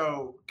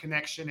pseudo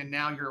connection, and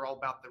now you're all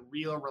about the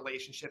real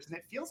relationships. And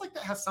it feels like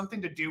that has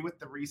something to do with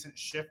the recent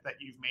shift that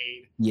you've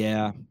made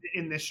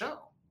in this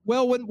show.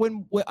 Well,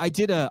 when I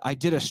did a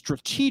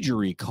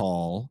strategery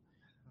call,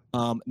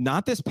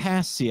 not this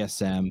past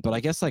CSM, but I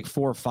guess like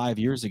 4 or 5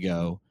 years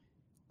ago,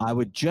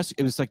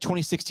 it was like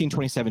 2016,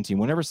 2017,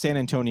 whenever San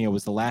Antonio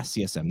was the last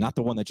CSM, not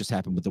the one that just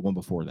happened, but the one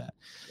before that.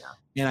 Yeah.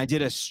 And I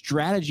did a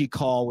strategy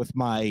call with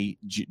I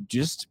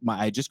just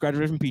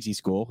graduated from PT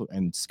school,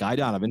 and Sky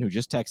Donovan, who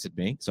just texted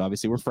me. So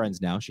obviously we're friends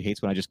now. She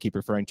hates when I just keep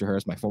referring to her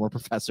as my former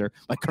professor,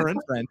 my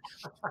current friend.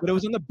 But it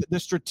was on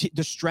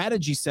the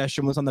strategy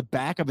session was on the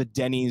back of a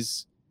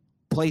Denny's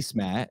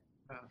placemat.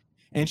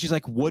 And she's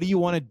like, what do you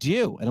want to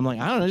do? And I'm like,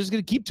 I don't know, just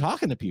going to keep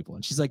talking to people.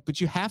 And she's like,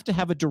 but you have to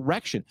have a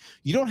direction.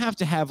 You don't have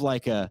to have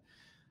like the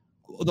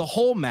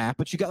whole map,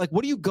 but you got like,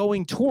 what are you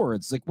going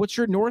towards? Like, what's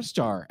your North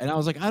Star? And I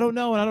was like, I don't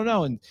know.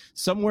 And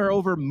somewhere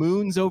over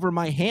moons over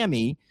my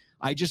hammy,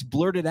 I just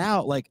blurted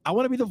out like, I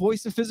want to be the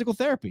voice of physical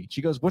therapy.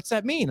 She goes, what's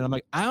that mean? And I'm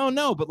like, I don't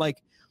know, but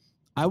like,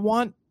 I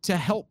want to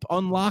help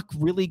unlock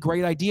really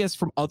great ideas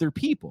from other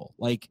people.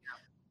 Like,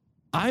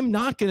 I'm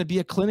not going to be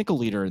a clinical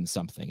leader in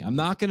something. I'm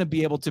not going to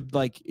be able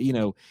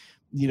to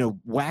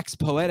wax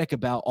poetic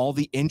about all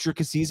the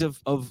intricacies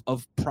of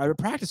private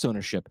practice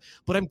ownership,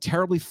 but I'm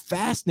terribly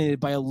fascinated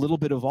by a little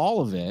bit of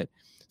all of it.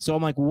 So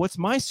I'm like, well, what's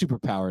my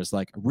superpowers?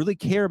 Like, I really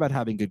care about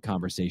having good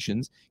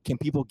conversations. Can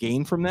people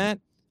gain from that?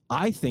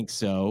 I think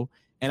so.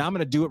 And I'm going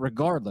to do it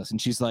regardless. And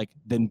she's like,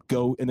 then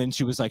go. And then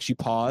she was like, she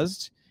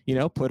paused,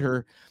 put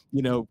her,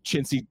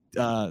 chintzy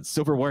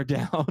silverware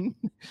down,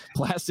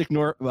 plastic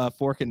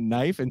fork and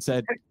knife, and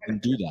said,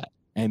 and do that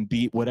and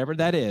be whatever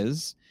that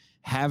is,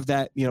 have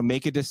that,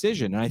 make a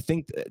decision. And I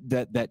think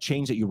that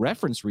change that you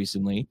referenced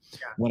recently,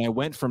 when I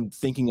went from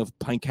thinking of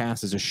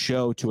Pintcast as a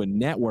show to a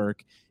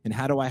network, and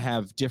how do I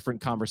have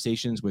different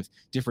conversations with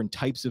different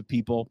types of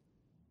people,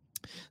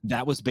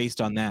 that was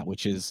based on that,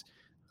 which is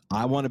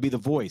I want to be the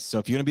voice. So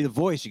if you're going to be the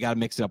voice, you got to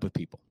mix it up with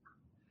people.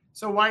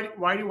 So why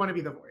do you want to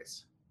be the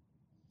voice?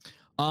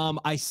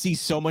 I see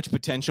so much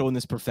potential in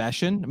this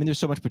profession. I mean, there's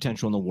so much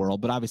potential in the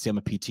world, but obviously I'm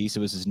a PT, so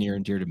this is near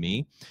and dear to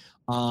me.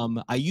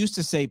 I used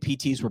to say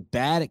PTs were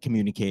bad at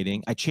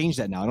communicating. I changed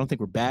that now. I don't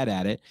think we're bad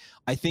at it.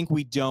 I think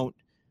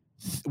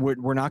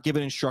we're not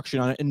given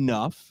instruction on it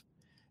enough,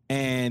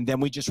 and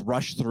then we just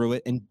rush through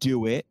it and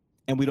do it,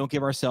 and we don't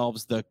give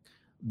ourselves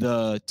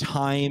the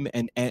time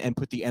and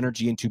put the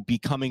energy into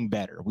becoming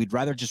better. We'd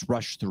rather just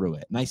rush through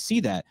it. And I see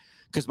that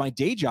because my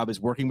day job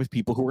is working with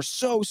people who are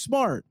so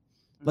smart,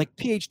 like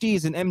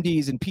PhDs and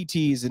MDs and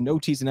PTs and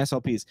OTs and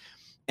SLPs,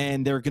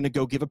 and they're going to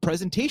go give a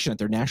presentation at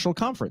their national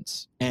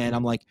conference. And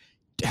I'm like,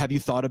 have you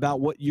thought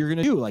about what you're going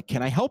to do? Like,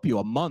 can I help you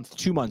a month,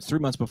 2 months, 3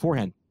 months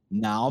beforehand?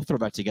 Now I'll throw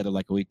that together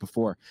like a week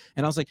before.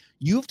 And I was like,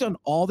 you've done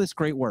all this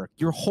great work.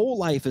 Your whole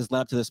life has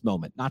led up to this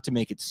moment. Not to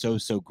make it so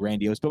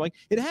grandiose, but like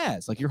it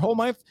has. Like your whole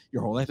life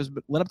has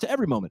led up to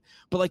every moment.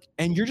 But like,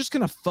 and you're just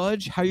gonna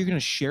fudge how you're gonna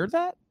share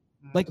that?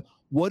 Like,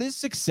 what is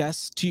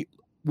success to you?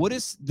 What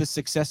does the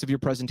success of your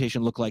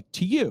presentation look like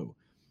to you?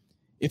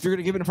 If you're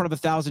going to give it in front of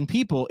 1,000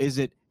 people, is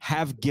it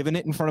have given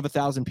it in front of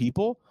 1,000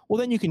 people? Well,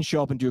 then you can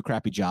show up and do a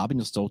crappy job and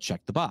you'll still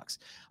check the box.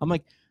 I'm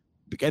like,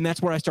 and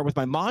that's where I start with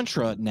my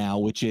mantra now,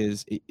 which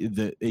is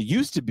it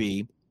used to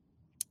be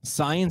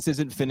science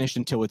isn't finished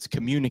until it's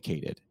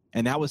communicated.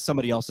 And that was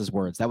somebody else's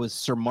words. That was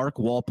Sir Mark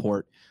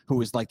Walport, who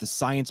was like the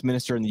science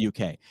minister in the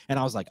UK. And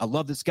I was like, I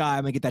love this guy.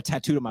 I'm going to get that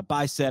tattooed on my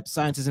bicep.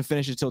 Science isn't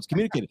finished until it's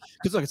communicated.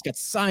 Because look, it's got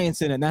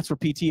science in it, and that's where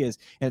PT is.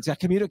 And it's got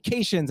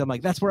communications. I'm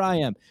like, that's where I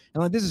am. And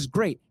I'm like, this is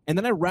great. And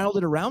then I rattled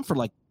it around for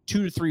like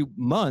 2 to 3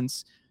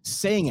 months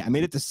saying it. I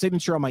made it the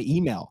signature on my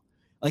email,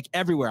 like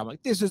everywhere. I'm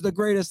like, this is the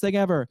greatest thing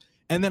ever.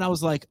 And then I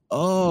was like,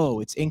 oh,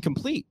 it's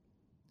incomplete.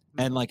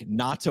 And like,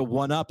 not to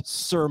one up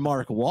Sir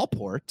Mark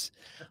Walport,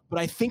 but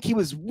I think he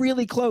was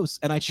really close.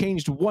 And I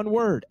changed one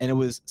word, and it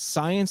was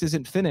science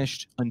isn't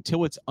finished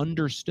until it's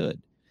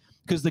understood.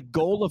 Because the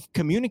goal of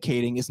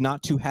communicating is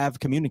not to have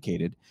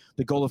communicated.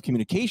 The goal of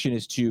communication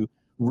is to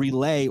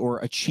relay or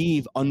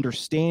achieve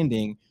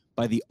understanding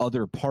by the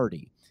other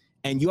party.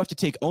 And you have to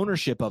take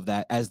ownership of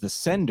that as the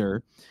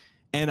sender.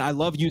 And I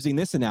love using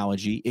this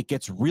analogy. It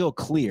gets real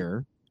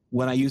clear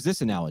when I use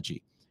this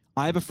analogy.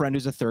 I have a friend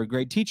who's a 3rd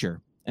grade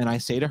teacher. And I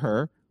say to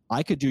her,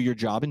 I could do your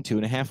job in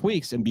 2.5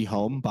 weeks and be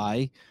home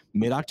by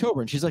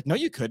mid-October. And she's like, no,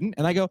 you couldn't.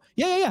 And I go,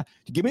 yeah.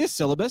 Give me the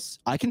syllabus.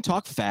 I can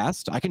talk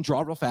fast. I can draw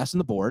real fast on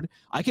the board.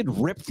 I could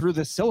rip through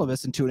the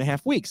syllabus in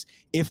 2.5 weeks.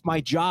 If my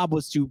job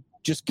was to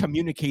just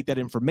communicate that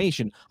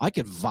information, I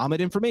could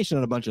vomit information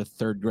on a bunch of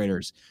 3rd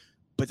graders.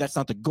 But that's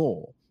not the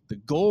goal. The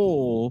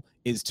goal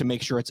is to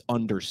make sure it's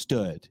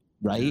understood,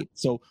 right?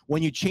 So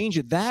when you change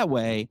it that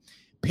way,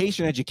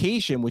 patient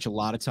education, which a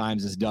lot of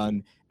times is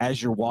done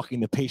as you're walking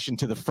the patient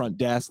to the front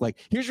desk, like,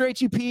 here's your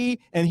HEP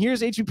and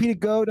here's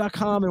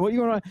HEP2go.com and what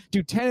you want to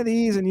do 10 of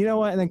these and you know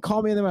what, and then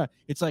call me in the.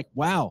 It's like,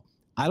 wow,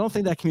 I don't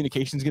think that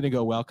communication is going to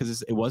go well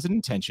because it wasn't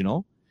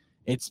intentional.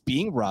 It's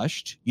being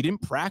rushed. You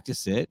didn't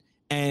practice it.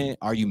 And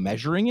are you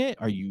measuring it?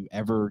 Are you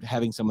ever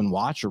having someone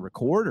watch or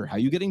record, or how are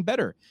you getting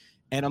better?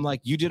 And I'm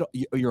like, you did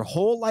your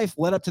whole life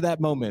led up to that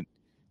moment.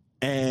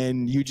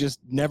 And you just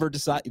never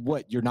decide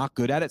what you're not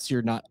good at it. So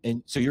you're not,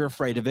 and so you're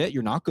afraid of it.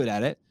 You're not good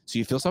at it. So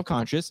you feel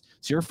self-conscious.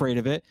 So you're afraid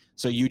of it.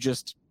 So you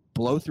just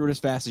blow through it as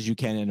fast as you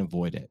can and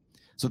avoid it.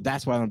 So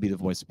that's why I want to be the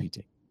voice of PT.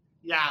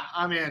 Yeah,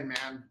 I'm in,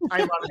 man. I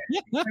love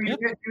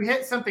it. You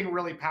hit something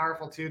really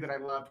powerful too that I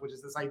loved, which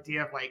is this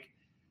idea of like,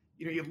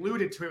 you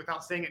alluded to it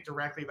without saying it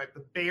directly, like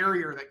the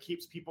barrier that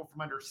keeps people from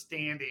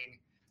understanding,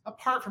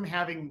 apart from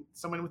having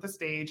someone with a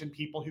stage and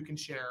people who can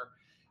share,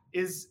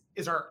 is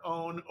our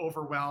own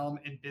overwhelm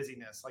and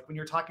busyness. Like when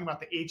you're talking about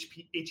the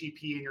HEP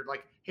and you're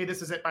like, hey,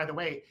 this is it, by the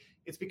way,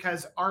 it's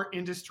because our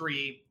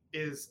industry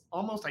is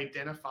almost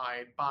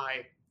identified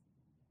by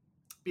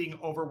being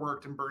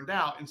overworked and burned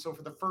out. And so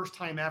for the first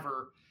time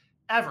ever,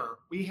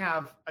 we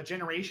have a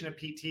generation of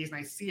PTs, and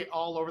I see it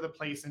all over the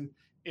place in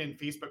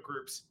Facebook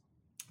groups,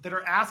 that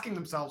are asking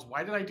themselves,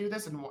 why did I do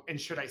this? And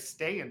should I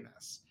stay in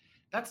this?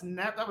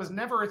 That was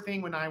never a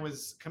thing when I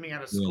was coming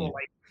out of school. Yeah.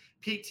 Like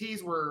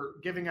PTs were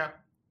giving up,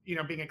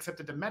 being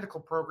accepted to medical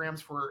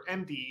programs for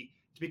MD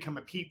to become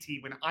a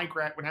PT when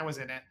I was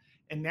in it.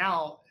 And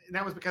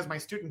that was because my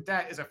student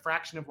debt is a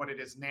fraction of what it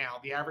is now.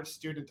 The average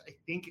student,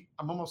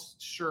 I'm almost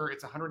sure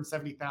it's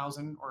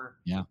 170,000 or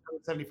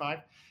 175.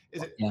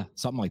 Is it? Yeah,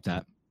 something like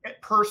that.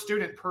 Per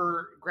student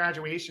per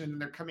graduation,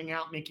 and they're coming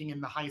out making in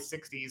the high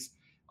 60s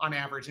on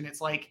average. And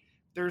it's like,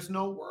 there's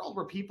no world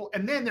where people,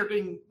 and then they're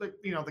being like,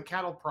 the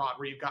cattle prod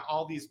where you've got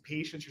all these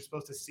patients you're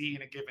supposed to see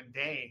in a given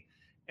day.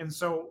 And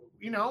so,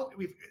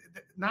 we've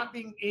not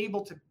being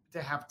able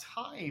to have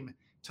time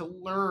to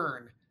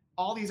learn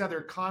all these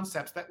other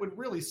concepts that would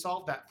really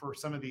solve that for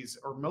some of these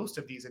or most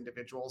of these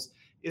individuals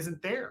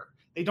isn't there.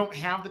 They don't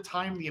have the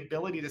time, the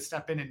ability to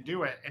step in and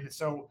do it. And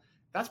so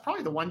that's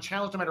probably the one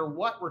challenge, no matter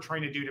what we're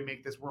trying to do to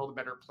make this world a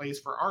better place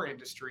for our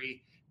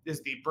industry,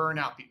 is the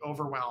burnout, the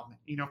overwhelm.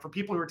 For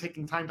people who are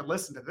taking time to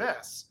listen to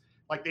this,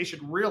 like they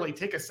should really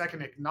take a second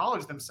to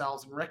acknowledge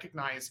themselves and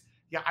recognize,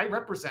 yeah, I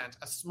represent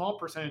a small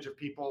percentage of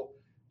people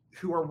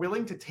who are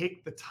willing to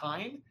take the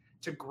time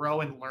to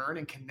grow and learn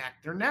and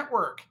connect their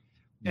network.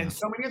 Yeah. And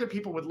so many other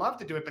people would love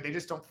to do it, but they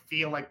just don't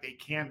feel like they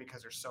can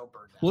because they're so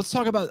burned out. Well, let's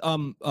talk about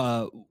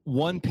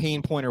one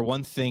pain point or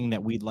one thing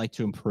that we'd like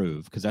to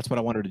improve, because that's what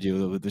I wanted to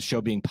do with the show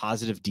being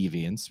positive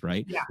deviance,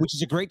 right? Yeah. Which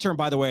is a great term,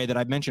 by the way, that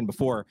I've mentioned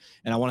before.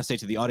 And I want to say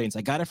to the audience,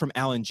 I got it from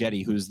Alan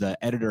Jetty, who's the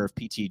editor of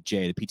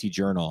PTJ, the PT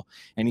Journal.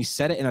 And he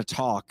said it in a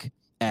talk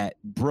at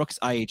Brooks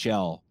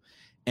IHL.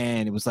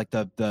 And it was like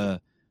the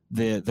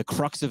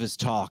crux of his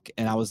talk.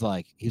 And I was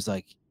like, he was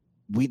like,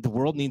 the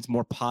world needs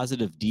more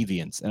positive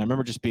deviance. And I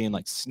remember just being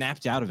like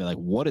snapped out of it. Like,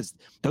 what is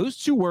those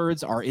two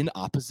words are in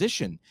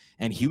opposition,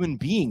 and human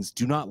beings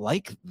do not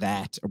like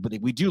that, but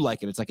we do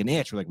like it. It's like an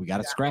itch. We're like, we got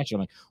to scratch it.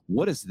 I'm like,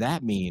 what does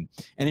that mean?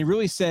 And he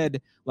really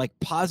said like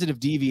positive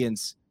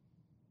deviance.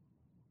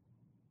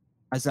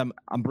 As I'm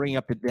bringing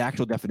up the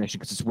actual definition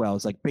because as well,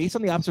 it's like based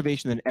on the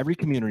observation that in every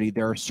community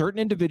there are certain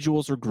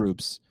individuals or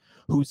groups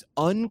whose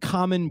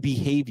uncommon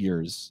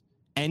behaviors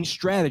and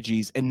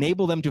strategies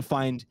enable them to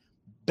find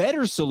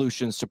better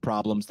solutions to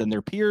problems than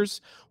their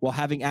peers while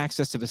having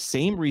access to the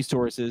same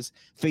resources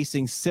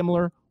facing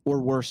similar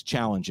or worse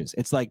challenges.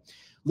 It's like,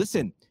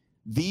 listen,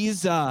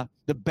 these the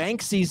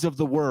Banksies of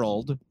the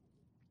world,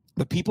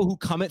 the people who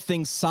come at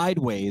things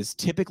sideways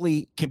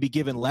typically can be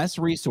given less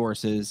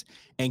resources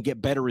and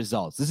get better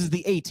results. This is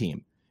the A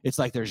team. It's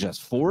like there's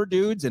just 4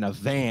 dudes in a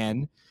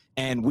van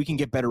and we can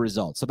get better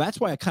results. So that's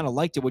why I kind of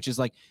liked it, which is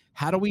like,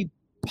 how do we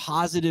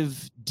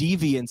positive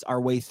deviance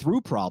our way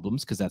through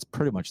problems? Because that's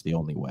pretty much the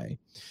only way.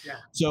 Yeah.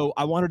 So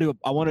I wanted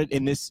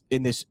in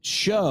this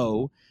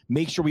show,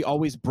 make sure we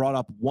always brought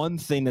up one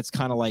thing that's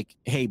kind of like,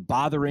 hey,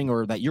 bothering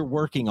or that you're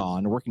working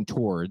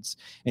towards.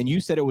 And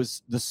you said it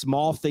was the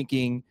small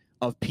thinking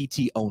of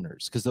PT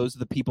owners, because those are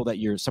the people that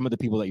some of the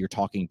people that you're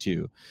talking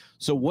to.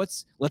 So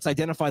let's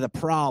identify the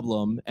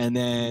problem, and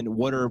then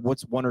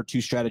what's 1 or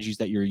 2 strategies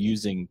that you're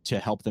using to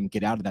help them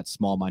get out of that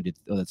small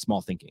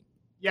thinking.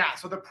 Yeah,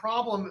 so the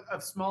problem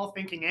of small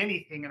thinking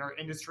anything in our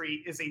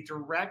industry is a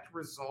direct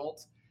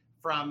result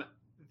from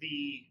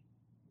the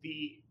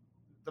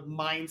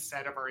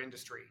mindset of our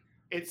industry.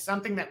 It's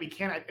something that we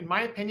can't, in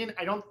my opinion,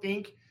 I don't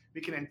think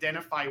we can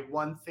identify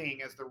one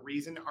thing as the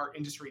reason our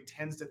industry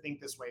tends to think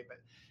this way, but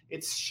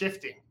it's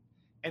shifting.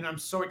 And I'm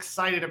so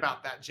excited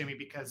about that, Jimmy,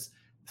 because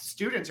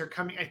students are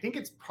coming. I think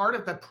it's part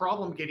of the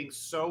problem getting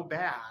so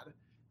bad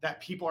that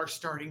people are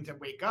starting to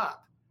wake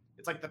up.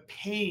 It's like the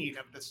pain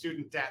of the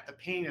student debt. The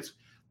pain is,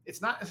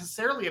 it's not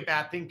necessarily a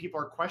bad thing. People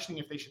are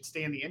questioning if they should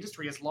stay in the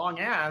industry, as long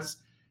as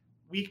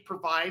we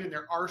provide and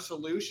there are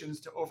solutions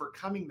to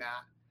overcoming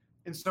that.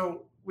 And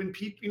so when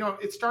people,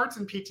 it starts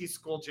in PT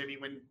school, Jimmy,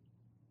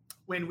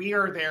 when we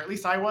are there, at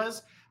least I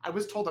was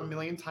told a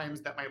million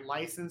times that my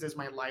license is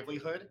my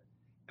livelihood.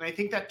 And I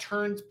think that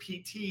turns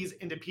PTs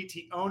into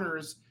PT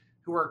owners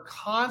who are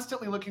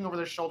constantly looking over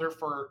their shoulder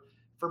for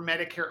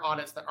Medicare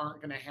audits that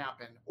aren't going to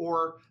happen,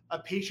 or a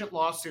patient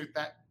lawsuit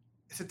that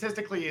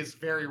statistically is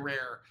very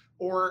rare,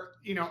 or,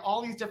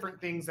 all these different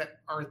things that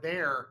are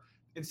there,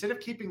 instead of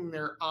keeping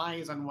their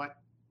eyes on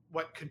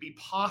what could be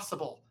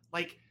possible.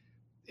 Like,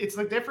 it's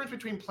the difference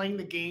between playing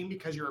the game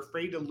because you're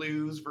afraid to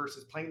lose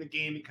versus playing the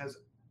game because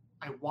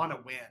I want to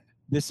win.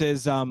 This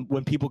is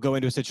when people go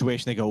into a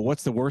situation, they go,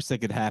 what's the worst that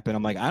could happen?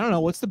 I'm like, I don't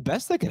know. What's the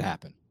best that could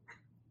happen?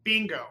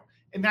 Bingo.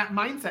 And that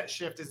mindset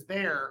shift is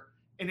there,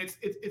 and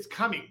it's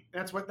coming.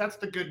 That's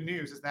the good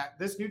news, is that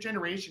this new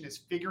generation is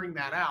figuring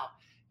that out.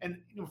 And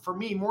for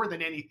me, more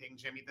than anything,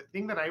 Jimmy, the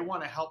thing that I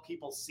want to help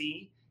people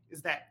see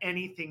is that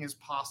anything is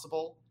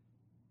possible,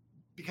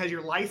 because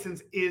your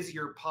license is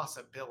your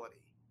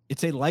possibility.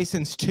 It's a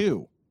license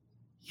too.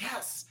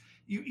 Yes.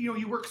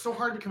 You work so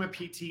hard to become a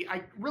PT.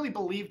 I really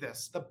believe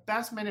this. The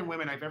best men and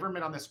women I've ever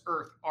met on this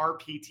earth are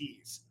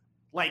PTs.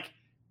 Like,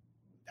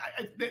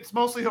 it's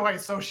mostly who I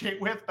associate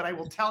with, but I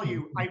will tell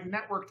you, I've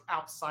networked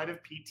outside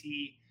of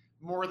PT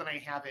more than I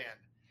have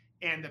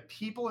in. And the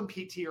people in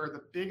PT are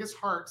the biggest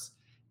hearts,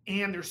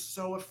 and they're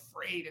so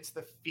afraid. It's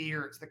the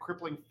fear. It's the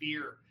crippling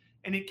fear.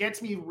 And it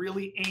gets me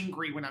really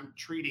angry when I'm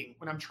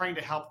trying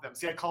to help them.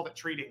 See, I called it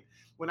treating.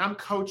 When I'm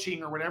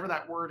coaching, or whatever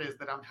that word is,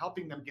 that I'm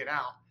helping them get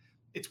out,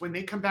 it's when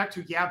they come back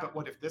to, yeah, but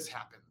what if this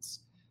happens?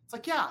 It's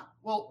like, yeah,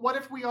 well, what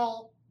if we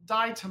all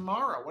die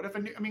tomorrow? What if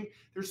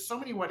there's so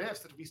many what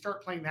ifs that if we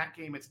start playing that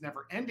game, it's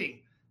never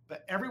ending.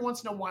 But every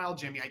once in a while,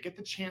 Jimmy, I get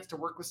the chance to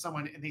work with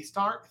someone and they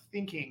start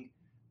thinking,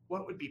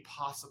 what would be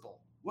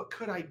possible? What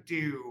could I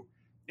do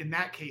in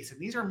that case? And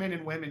these are men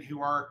and women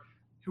who are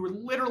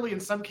literally, in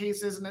some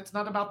cases, and it's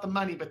not about the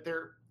money, but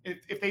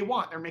if they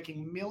want, they're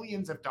making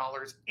millions of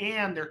dollars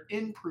and they're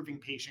improving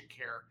patient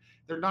care.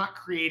 They're not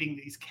creating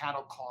these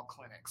cattle call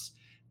clinics.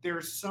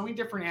 There's so many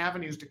different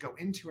avenues to go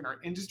into in our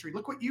industry.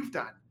 Look what you've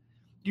done.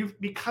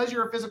 Because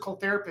you're a physical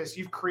therapist,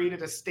 you've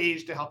created a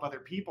stage to help other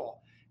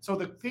people. So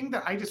the thing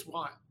that I just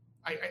want,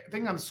 I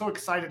think I'm so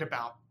excited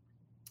about,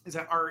 is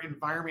that our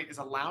environment is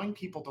allowing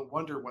people to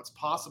wonder what's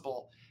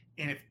possible.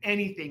 And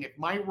if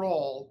my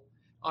role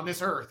on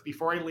this earth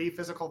before I leave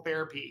physical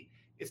therapy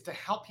is to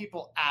help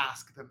people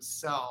ask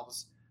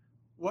themselves,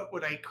 what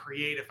would I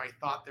create if I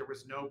thought there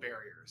was no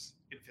barriers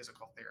in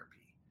physical therapy?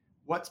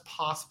 What's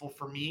possible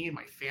for me and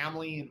my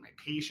family and my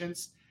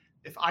patients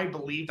if I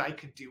believed I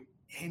could do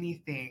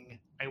anything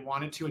I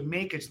wanted to and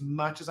make as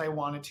much as I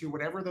wanted to,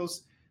 whatever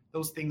those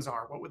things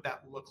are? What would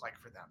that look like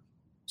for them?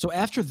 So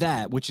after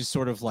that, which is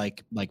sort of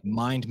like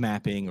mind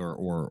mapping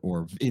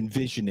or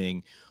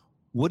envisioning,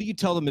 what do you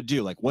tell them to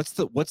do? Like, what's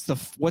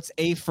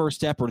a first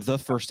step, or the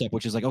first step,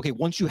 which is like, okay,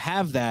 once you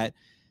have that,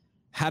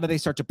 how do they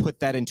start to put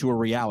that into a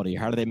reality?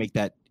 How do they make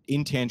that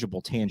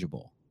intangible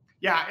tangible?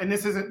 Yeah, and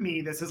this isn't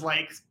me. This is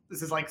like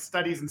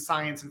studies in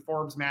science and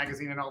Forbes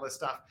magazine and all this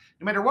stuff.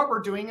 No matter what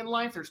we're doing in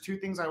life, there's two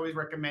things I always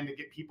recommend to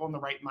get people in the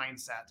right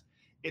mindset.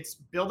 It's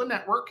build a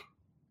network,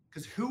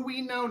 because who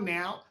we know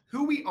now,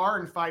 who we are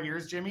in 5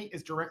 years, Jimmy,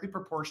 is directly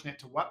proportionate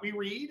to what we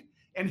read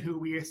and who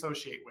we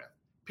associate with.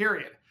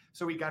 Period.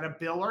 So we got to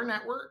build our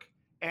network.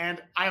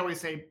 And I always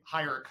say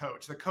hire a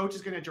coach. The coach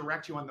is going to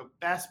direct you on the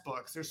best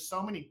books. There's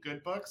so many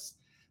good books,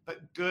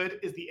 but good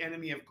is the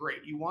enemy of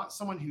great. You want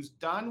someone who's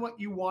done what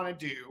you want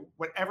to do,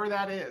 whatever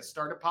that is.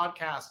 Start a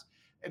podcast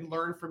and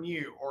learn from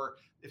you. Or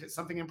if it's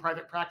something in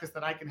private practice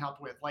that I can help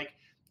with, like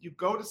you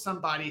go to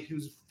somebody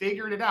who's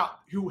figured it out,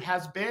 who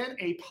has been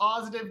a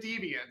positive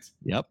deviant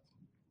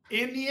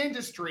in the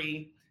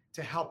industry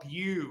to help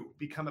you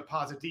become a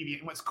positive deviant.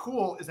 And what's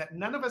cool is that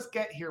none of us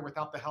get here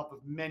without the help of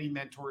many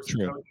mentors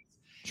and coaches.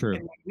 True.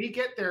 And when we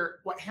get there,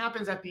 what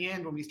happens at the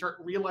end when we start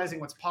realizing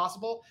what's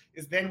possible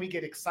is then we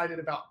get excited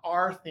about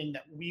our thing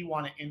that we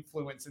want to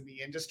influence in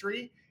the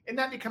industry. And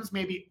that becomes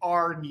maybe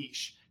our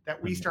niche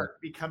that we start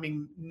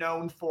becoming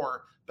known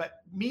for.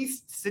 But me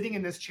sitting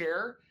in this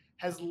chair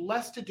has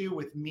less to do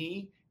with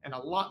me and a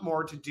lot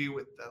more to do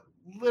with the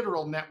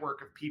literal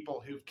network of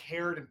people who've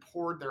cared and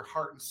poured their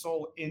heart and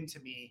soul into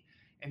me.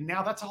 And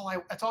now that's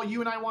all you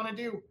and I want to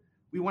do.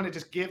 We want to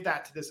just give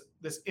that to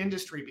this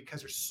industry because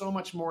there's so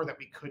much more that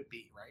we could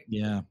be, right?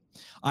 Yeah.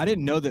 I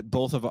didn't know that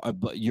both of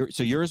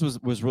yours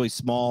was really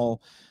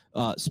small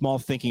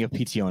thinking of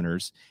PT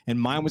owners, and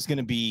mine was going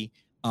to be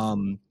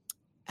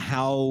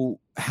how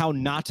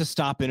not to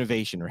stop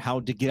innovation or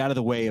how to get out of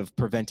the way of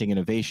preventing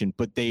innovation,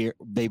 but they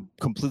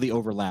completely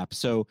overlap.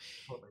 So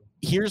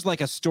here's like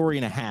a story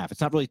and a half.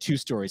 It's not really two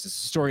stories. It's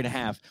a story and a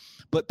half.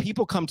 But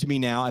people come to me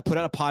now. I put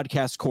out a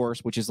podcast course,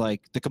 which is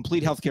like the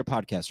complete healthcare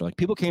podcaster. Like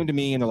people came to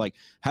me and they're like,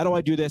 how do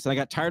I do this? And I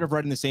got tired of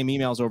writing the same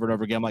emails over and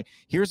over again. I'm like,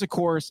 here's a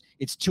course.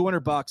 It's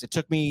 $200. It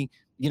took me,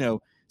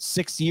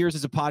 6 years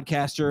as a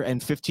podcaster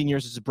and 15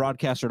 years as a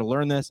broadcaster to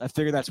learn this. I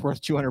figure that's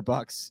worth $200.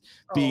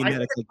 I think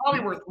it's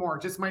probably worth more.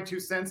 Just my 2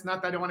 cents.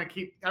 Not that I don't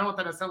want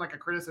that to sound like a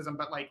criticism,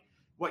 but like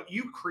what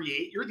you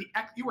create, you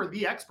are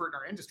the expert in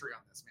our industry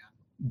on this, man.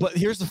 But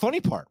here's the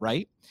funny part,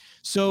 right?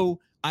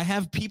 So I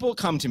have people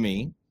come to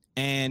me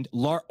and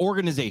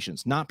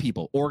organizations, not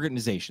people,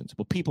 organizations.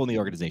 Well, people in the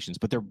organizations,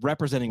 but they're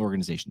representing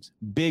organizations,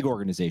 big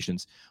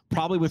organizations,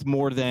 probably with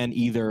more than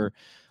either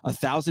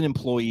 1,000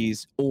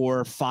 employees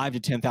or 5 to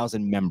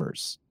 10,000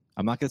 members.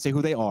 I'm not going to say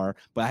who they are,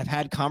 but I've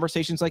had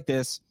conversations like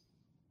this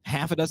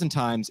half a dozen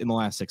times in the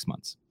last 6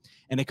 months.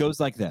 And it goes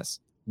like this.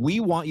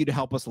 We want you to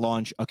help us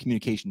launch a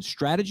communication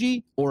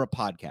strategy or a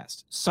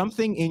podcast,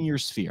 something in your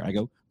sphere. I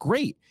go,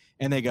 great.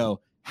 And they go,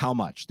 how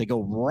much? They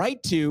go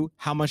right to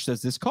how much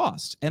does this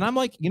cost? And I'm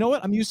like, you know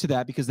what? I'm used to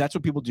that because that's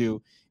what people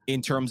do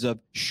in terms of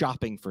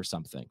shopping for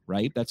something,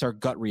 right? That's our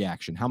gut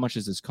reaction. How much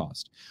does this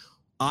cost?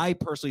 I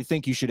personally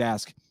think you should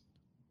ask,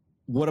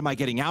 what am I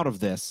getting out of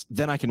this?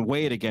 Then I can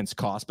weigh it against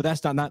cost, but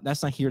that's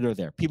not here or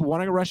there. People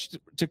want to rush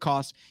to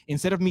cost.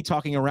 Instead of me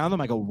talking around them,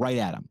 I go right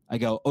at them. I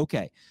go,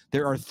 okay,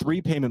 there are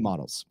 3 payment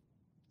models.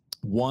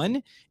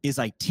 1 is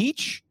I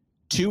teach,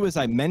 2 is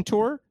I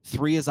mentor,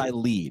 3 is I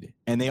lead,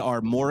 and they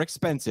are more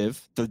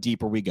expensive the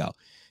deeper we go.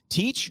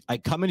 Teach, I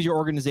come into your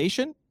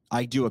organization,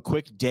 I do a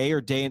quick day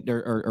or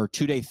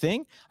 2-day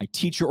thing. I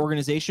teach your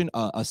organization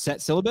a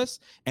set syllabus,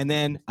 and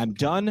then I'm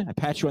done. I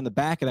pat you on the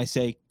back and I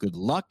say, good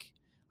luck.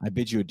 I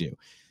bid you adieu.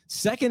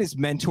 Second is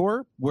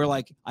mentor, where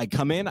like I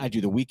come in, I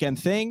do the weekend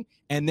thing,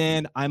 and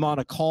then I'm on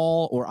a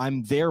call or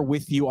I'm there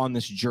with you on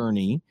this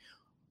journey.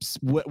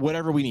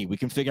 Whatever we need, we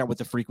can figure out what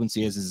the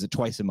frequency is. Is it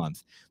twice a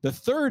month? The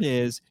third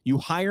is you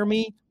hire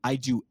me, I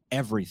do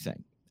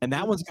everything. And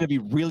that one's going to be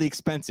really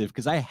expensive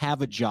because I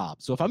have a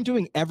job. So if I'm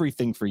doing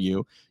everything for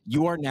you,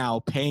 you are now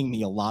paying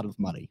me a lot of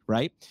money,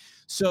 right?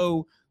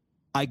 So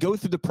I go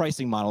through the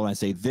pricing model and I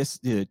say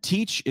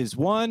teach is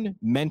 1,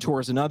 mentor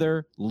is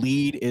another,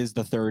 lead is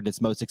the third.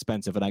 It's most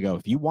expensive. And I go,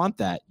 if you want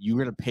that, you're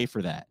going to pay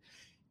for that.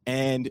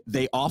 And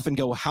they often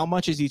go, how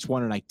much is each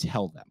one? And I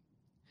tell them.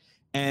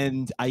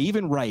 And I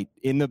even write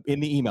in the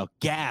email,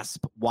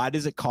 gasp, why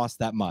does it cost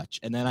that much?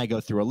 And then I go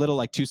through a little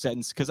like 2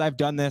 sentences because I've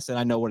done this and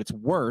I know what it's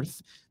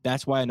worth.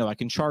 That's why I know I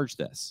can charge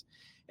this.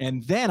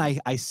 And then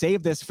I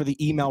save this for the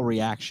email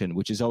reaction,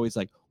 which is always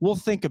like, we'll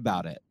think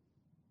about it.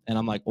 And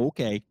I'm like,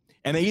 okay.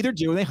 And they either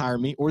do and they hire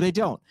me or they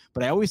don't.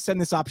 But I always send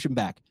this option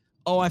back.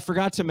 Oh, I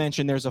forgot to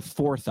mention there's a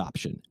 4th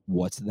option.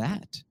 What's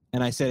that?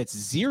 And I said, it's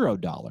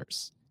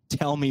 $0.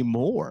 Tell me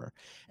more.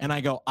 And I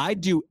go, I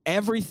do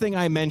everything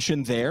I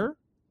mentioned there,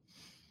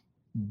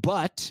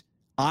 but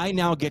I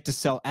now get to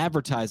sell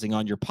advertising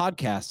on your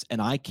podcast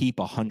and I keep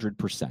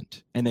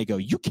 100%. And they go,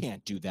 you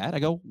can't do that. I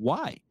go,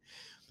 why?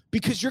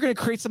 Because you're going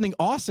to create something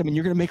awesome and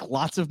you're going to make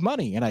lots of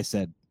money. And I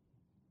said,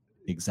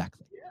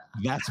 exactly.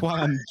 That's why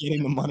I'm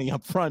getting the money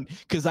up front,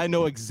 because I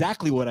know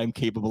exactly what I'm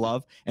capable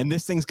of, and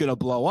this thing's going to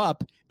blow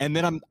up. And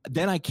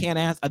then I can't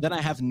ask. Then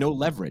I have no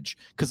leverage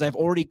because I've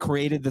already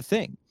created the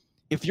thing.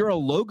 If you're a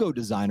logo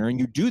designer and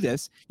you do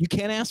this, you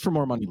can't ask for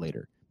more money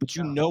later, but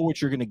you know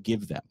what you're going to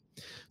give them.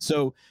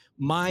 So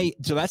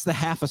that's the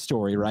half a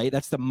story, right?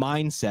 That's the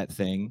mindset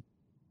thing.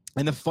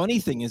 And the funny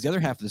thing is, the other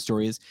half of the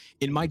story is,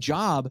 in my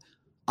job,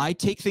 I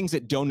take things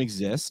that don't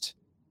exist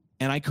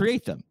and I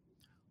create them.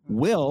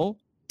 Will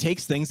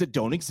takes things that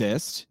don't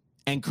exist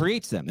and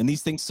creates them. And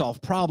these things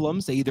solve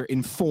problems. They either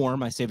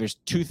inform, I say there's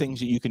two things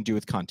that you can do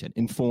with content: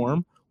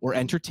 inform or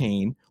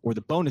entertain, or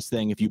the bonus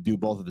thing, if you do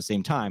both at the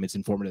same time, it's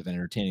informative and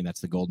entertaining.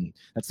 That's the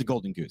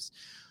golden goose.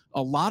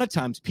 A lot of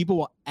times people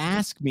will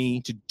ask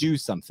me to do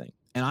something,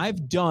 and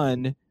I've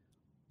done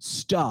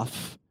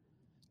stuff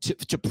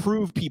to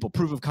prove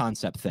proof of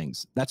concept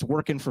things that's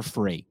working for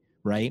free,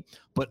 right?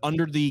 But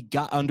under the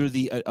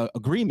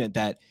agreement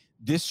that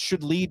this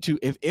should lead to,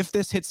 if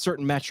this hits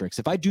certain metrics,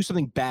 if I do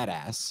something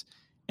badass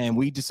and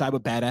we decide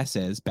what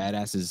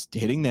badass is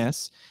hitting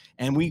this,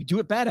 and we do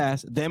it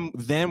badass,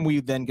 then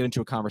we get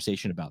into a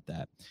conversation about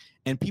that.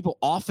 And people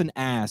often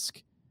ask,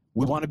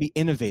 we want to be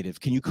innovative.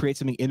 Can you create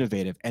something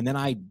innovative? And then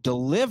I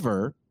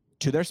deliver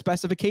to their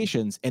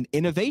specifications an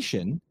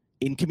innovation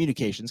in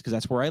communications, because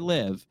that's where I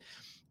live.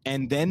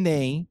 And then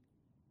they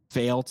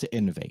fail to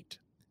innovate.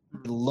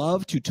 We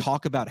love to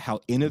talk about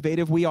how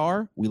innovative we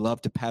are. We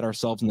love to pat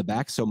ourselves in the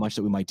back so much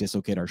that we might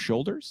dislocate our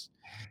shoulders.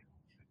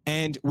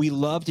 And we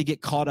love to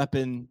get caught up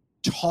in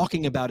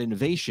talking about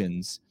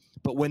innovations.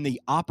 But when you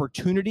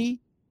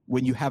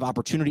have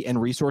opportunity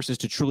and resources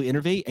to truly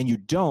innovate and you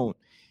don't,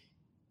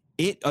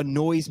 it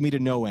annoys me to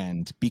no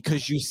end,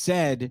 because you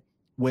said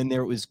when it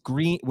was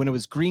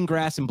green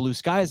grass and blue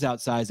skies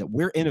outside that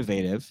we're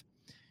innovative.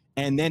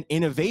 And then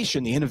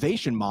innovation, the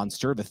innovation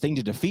monster, the thing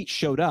to defeat,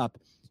 showed up,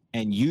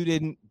 and you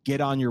didn't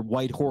get on your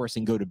white horse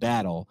and go to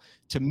battle.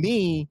 To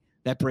me,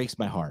 that breaks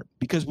my heart,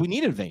 because we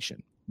need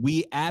innovation.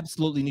 We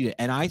absolutely need it.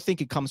 And I think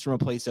it comes from a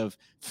place of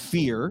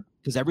fear,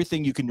 because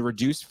everything, you can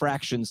reduce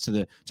fractions to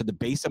the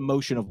base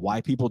emotion of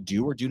why people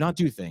do or do not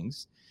do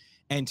things.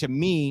 And to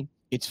me,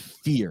 it's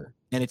fear.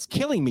 And it's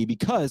killing me,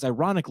 because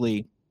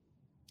ironically,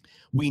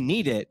 we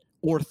need it,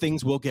 or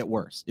things will get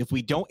worse if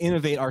we don't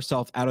innovate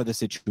ourselves out of the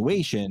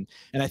situation.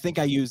 And I think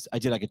I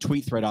did like a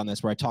tweet thread on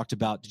this where I talked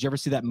about, did you ever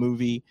see that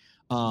movie,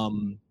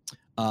 The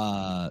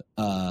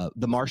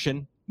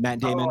Martian, Matt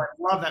Damon? Oh, I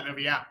love that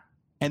movie, yeah.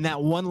 And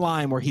that one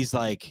line where he's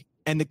like,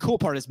 and the cool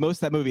part is most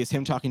of that movie is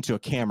him talking to a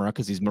camera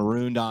because he's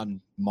marooned on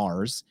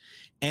Mars.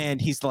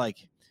 And he's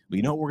like, well,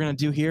 you know what we're going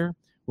to do here?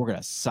 We're going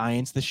to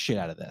science the shit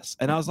out of this.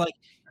 And I was like,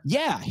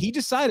 yeah, he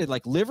decided,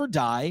 like, live or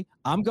die.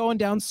 I'm going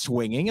down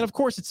swinging. And of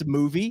course, it's a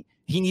movie.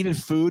 He needed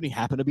food. He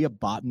happened to be a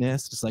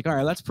botanist. It's like, all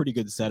right, that's pretty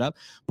good setup.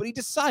 But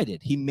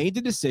he made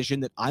the decision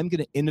that I'm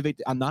going to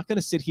innovate. I'm not going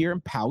to sit here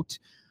and pout.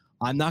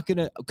 I'm not going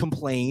to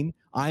complain.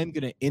 I'm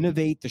going to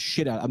innovate the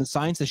shit out. I'm going to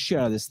science the shit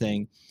out of this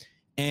thing.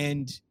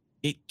 And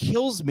it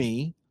kills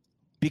me,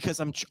 because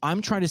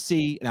I'm trying to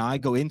see, now I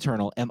go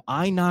internal, am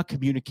I not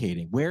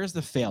communicating? Where's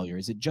the failure?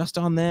 Is it just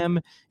on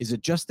them? Is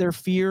it just their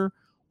fear?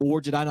 Or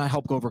did I not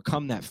help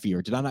overcome that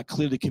fear? Did I not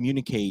clearly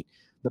communicate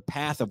the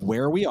path of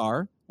where we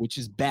are, which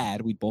is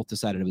bad? We both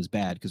decided it was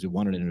bad because we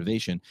wanted an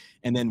innovation.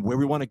 And then where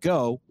we want to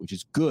go, which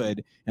is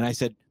good. And I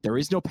said, there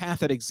is no path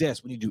that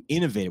exists. We need to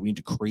innovate it. We need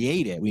to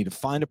create it. We need to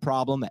find a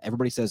problem that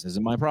everybody says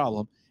isn't my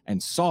problem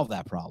and solve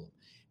that problem.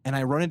 And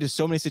I run into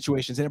so many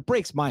situations, and it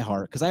breaks my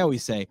heart, because I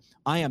always say,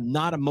 I am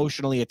not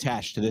emotionally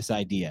attached to this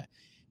idea.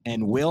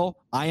 And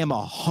I am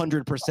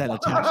 100%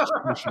 attached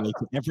emotionally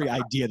to every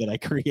idea that I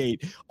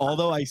create.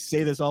 Although I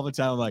say this all the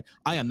time, I'm like,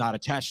 I am not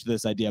attached to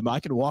this idea. I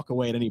can walk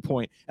away at any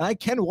point, and I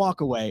can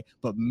walk away,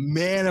 but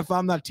man, if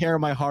I'm not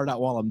tearing my heart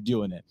out while I'm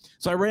doing it.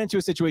 So I ran into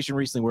a situation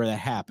recently where that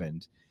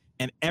happened,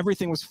 and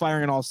everything was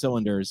firing on all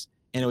cylinders,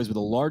 and it was with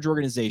a large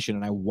organization,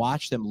 and I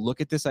watched them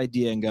look at this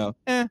idea and go,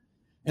 eh.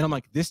 And I'm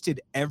like, this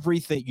did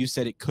everything you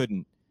said it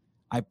couldn't.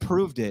 I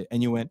proved it,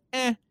 and you went,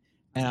 eh.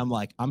 And I'm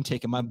like, I'm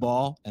taking my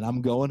ball, and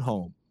I'm going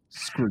home.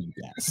 Screw you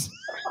guys.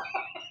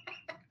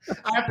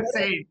 I have to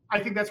say, I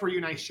think that's where you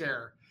and I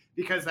share,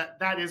 because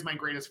that is my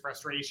greatest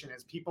frustration,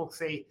 is people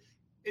say,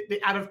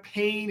 out of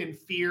pain and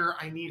fear,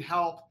 I need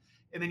help.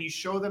 And then you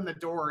show them the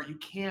door. You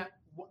can't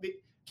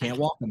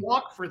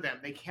walk for them.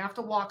 They have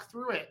to walk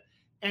through it.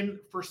 And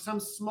for some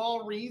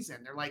small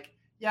reason, they're like,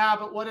 yeah,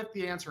 but what if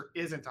the answer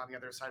isn't on the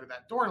other side of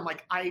that door? And I'm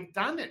like, I've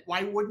done it.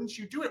 Why wouldn't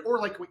you do it? Or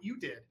like what you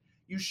did,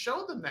 you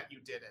showed them that you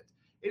did it.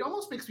 It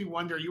almost makes me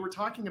wonder, you were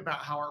talking about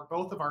how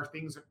both of our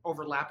things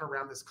overlap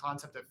around this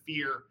concept of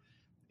fear.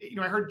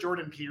 I heard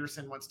Jordan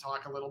Peterson once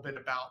talk a little bit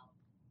about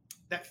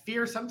that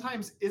fear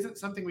sometimes isn't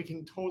something we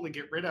can totally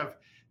get rid of,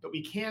 but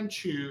we can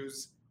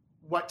choose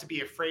what to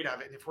be afraid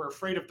of. And if we're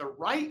afraid of the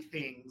right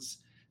things,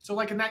 so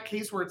like in that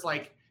case where it's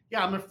like,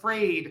 yeah, I'm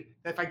afraid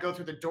that if I go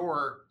through the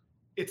door,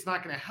 it's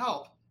not going to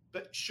help.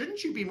 But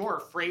shouldn't you be more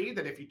afraid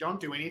that if you don't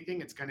do anything,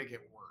 it's going to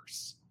get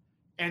worse?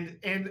 And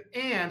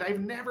I've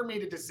never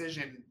made a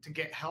decision to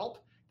get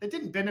help that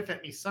didn't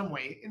benefit me some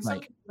way. In some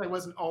cases, I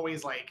wasn't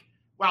always like,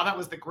 wow, that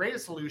was the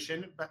greatest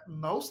solution. But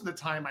most of the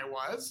time I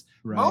was.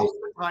 Right. Most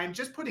of the time,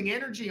 just putting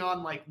energy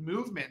on like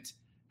movement.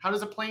 How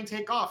does a plane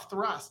take off?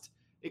 Thrust.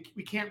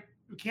 We can't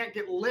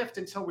get lift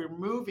until we're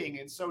moving.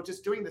 And so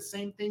just doing the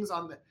same things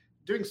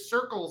doing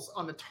circles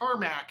on the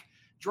tarmac,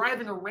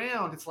 driving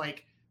around, it's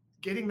like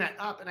getting that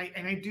up. And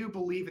I do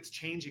believe it's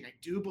changing. I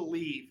do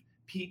believe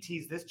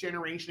PTs, this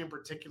generation in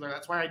particular,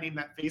 that's why I named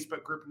that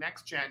Facebook group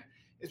Next Gen,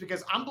 is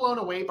because I'm blown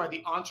away by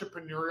the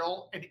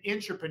entrepreneurial and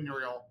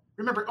intrapreneurial.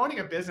 Remember, owning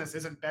a business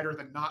isn't better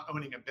than not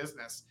owning a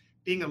business.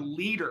 Being a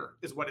leader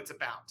is what it's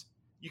about.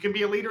 You can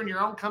be a leader in your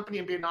own company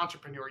and be an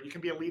entrepreneur. You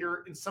can be a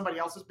leader in somebody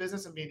else's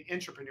business and be an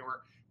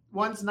entrepreneur.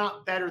 One's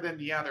not better than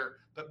the other,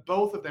 but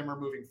both of them are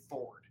moving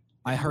forward.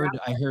 I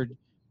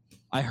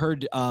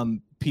heard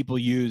people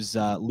use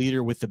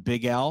leader with the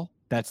big L.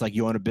 That's like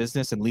you own a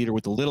business, and leader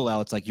with the little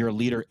L. It's like you're a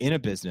leader in a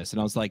business. And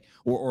I was like,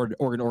 or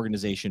an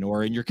organization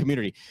or in your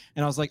community.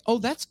 And I was like, oh,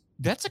 that's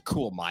a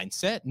cool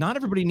mindset. Not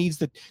everybody needs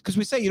because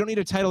we say you don't need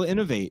a title to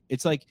innovate.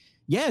 It's like,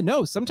 yeah,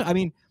 no, sometimes, I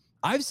mean,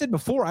 I've said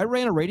before, I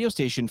ran a radio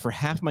station for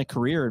half my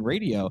career in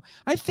radio.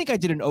 I think I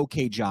did an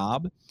okay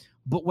job.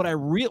 But what I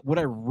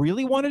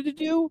really wanted to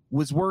do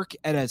was work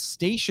at a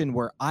station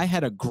where I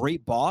had a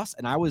great boss,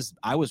 and I was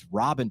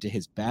Robin to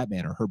his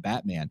Batman or her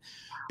Batman,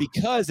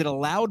 because it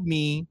allowed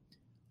me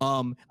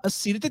a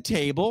seat at the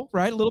table,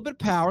 right? A little bit of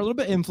power, a little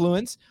bit of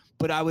influence,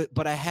 but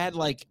I had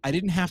like, I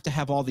didn't have to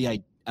have all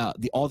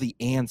the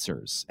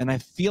answers. And I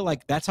feel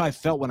like that's how I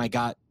felt when I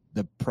got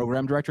the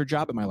program director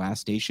job at my last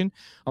station.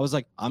 I was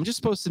like, I'm just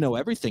supposed to know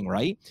everything,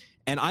 right?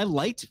 And I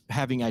liked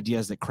having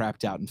ideas that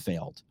crapped out and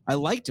failed. I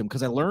liked them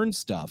because I learned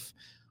stuff.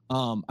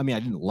 I mean, I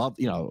didn't love,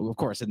 of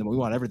course, and we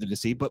want everything to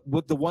see, but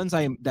with the ones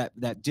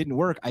that didn't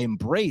work, I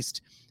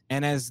embraced.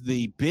 And as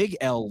the big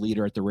L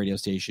leader at the radio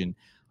station,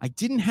 I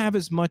didn't have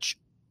as much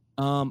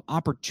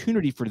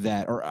opportunity for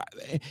that.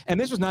 And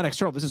this was not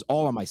external. This is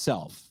all on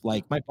myself.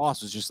 Like, my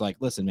boss was just like,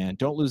 listen, man,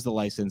 don't lose the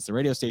license. The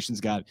radio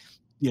station's got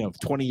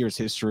 20 years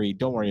history.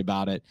 Don't worry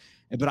about it.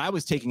 But I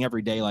was taking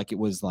every day like it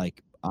was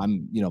like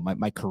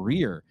my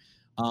career.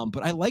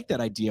 But I like that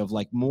idea of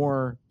like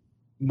more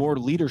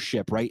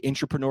leadership, right?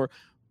 Entrepreneur.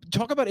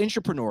 Talk about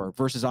entrepreneur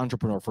versus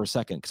entrepreneur for a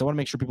second, because I want to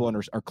make sure people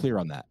are clear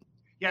on that.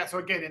 Yeah. So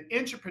again, an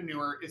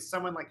entrepreneur is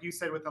someone, like you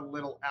said, with a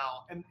little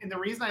L. And the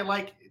reason I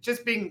like,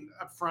 just being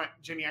upfront,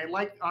 Jimmy, I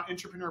like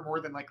entrepreneur more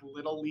than like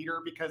little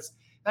leader, because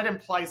that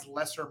implies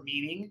lesser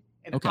meaning.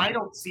 And okay. I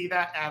don't see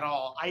that at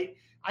all.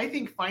 I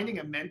think finding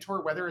a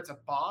mentor, whether it's a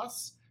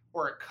boss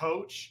or a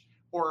coach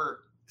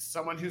or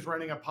someone who's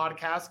running a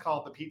podcast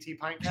called the PT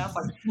Pintcast,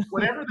 like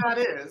whatever that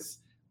is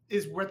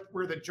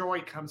where the joy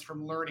comes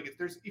from learning.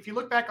 If you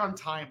look back on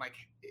time, like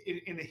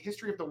in the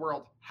history of the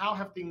world, how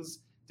have things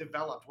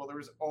developed? Well, there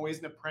was always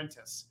an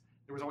apprentice.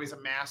 There was always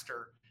a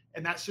master.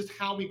 And that's just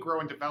how we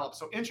grow and develop.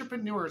 So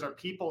entrepreneurs are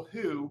people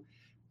who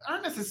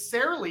aren't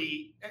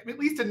necessarily, at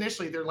least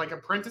initially, they're like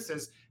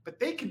apprentices, but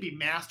they can be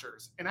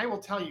masters. And I will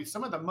tell you,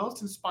 some of the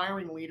most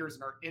inspiring leaders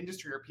in our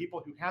industry are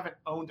people who haven't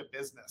owned a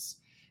business.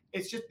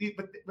 It's just,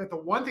 but the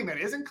one thing that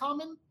isn't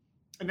common,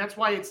 and that's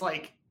why it's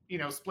like,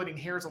 splitting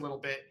hairs a little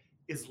bit,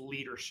 is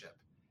leadership.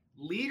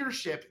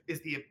 Leadership is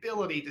the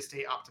ability to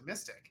stay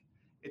optimistic.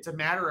 It's a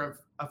matter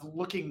of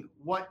looking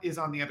what is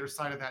on the other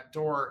side of that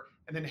door,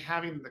 and then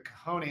having the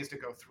cojones to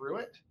go through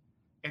it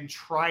and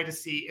try to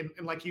see,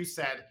 and like you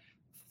said,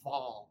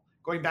 fall.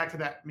 Going back to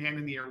that man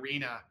in the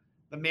arena,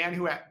 the man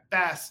who at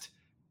best,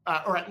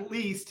 or at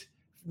least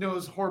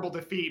knows horrible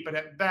defeat, but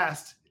at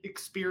best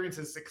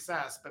experiences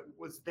success, but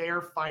was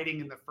there fighting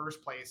in the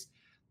first place.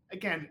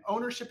 Again,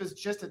 ownership is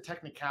just a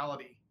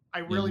technicality. I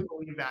really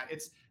believe that.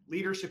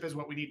 Leadership is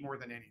what we need more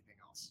than anything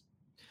else.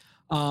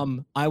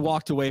 I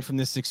walked away from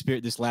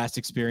this last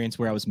experience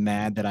where I was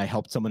mad that I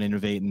helped someone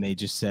innovate and they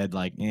just said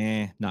like,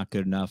 not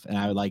good enough. And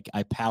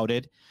I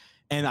pouted,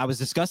 and I was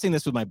discussing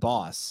this with my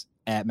boss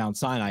at Mount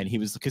Sinai, and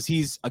because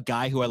he's a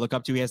guy who I look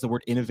up to. He has the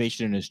word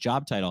innovation in his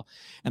job title.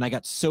 And I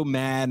got so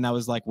mad, and I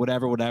was like,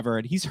 whatever.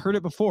 And he's heard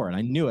it before, and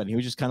I knew it. And he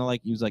was just kind of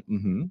like,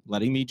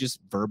 letting me just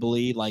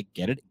verbally like,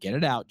 get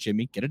it out,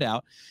 Jimmy, get it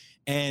out.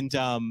 And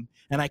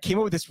I came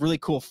up with this really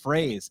cool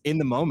phrase in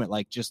the moment,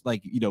 like, just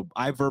like,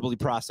 I verbally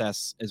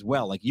process as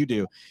well, like you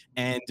do.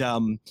 And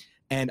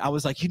I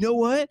was like, you know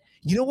what?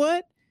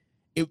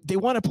 They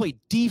want to play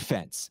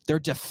defense. They're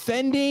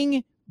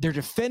defending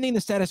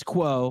the status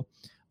quo.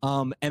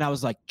 And I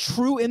was like,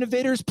 true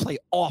innovators play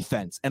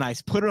offense. And I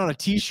put it on a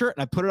t-shirt,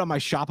 and I put it on my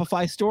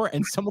Shopify store,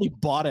 and somebody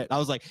bought it. I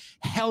was like,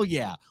 hell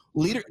yeah.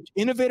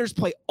 Innovators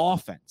play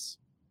offense.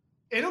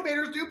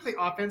 Innovators do play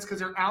offense because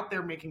they're out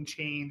there making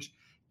change.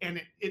 And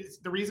it's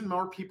the reason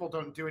more people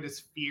don't do it is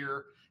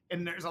fear.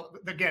 And there's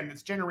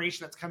this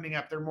generation that's coming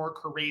up. They're more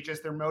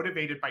courageous. They're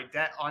motivated by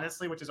debt,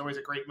 honestly, which is always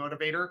a great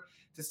motivator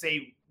to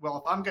say, well,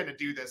 if I'm going to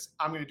do this,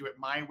 I'm going to do it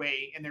my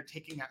way. And they're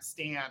taking that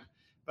stand.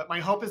 But my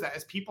hope is that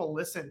as people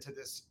listen to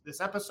this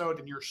episode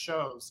and your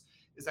shows,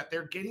 is that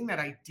they're getting that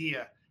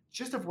idea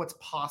just of what's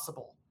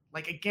possible.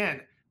 Like,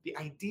 again, the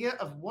idea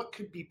of what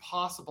could be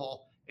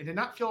possible, and to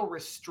not feel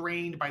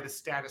restrained by the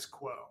status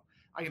quo.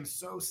 I am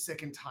so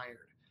sick and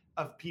tired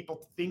of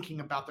people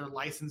thinking about their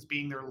license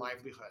being their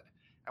livelihood.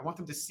 I want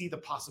them to see the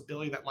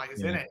possibility that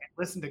lies in it, and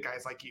listen to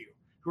guys like you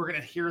who are going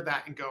to hear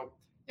that and go,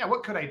 yeah,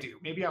 what could I do?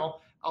 Maybe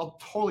I'll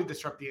totally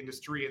disrupt the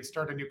industry and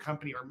start a new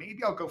company, or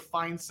maybe I'll go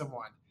find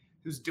someone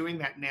who's doing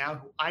that now,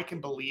 who I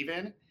can believe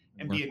in,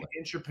 and be an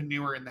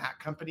entrepreneur in that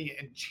company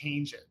and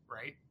change it,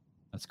 right?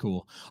 That's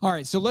cool. All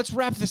right, so let's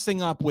wrap this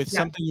thing up with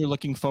something you're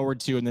looking forward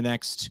to in the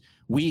next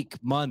week,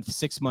 month,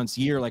 6 months,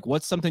 year. Like,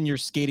 what's something you're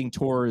skating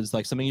towards?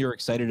 Like something you're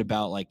excited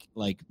about, like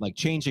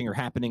changing or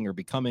happening or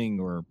becoming,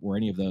 or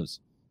any of those.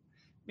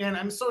 Man,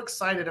 I'm so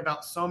excited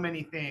about so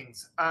many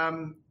things.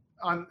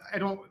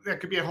 That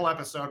could be a whole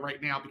episode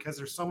right now because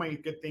there's so many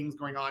good things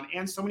going on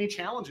and so many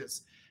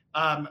challenges.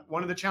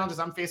 One of the challenges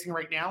I'm facing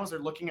right now is they're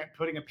looking at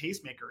putting a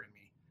pacemaker in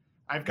me.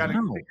 I've got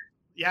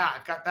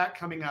I've got that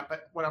coming up.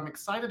 But what I'm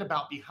excited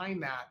about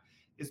behind that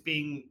is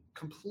being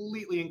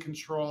completely in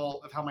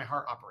control of how my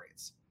heart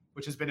operates,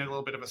 which has been a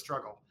little bit of a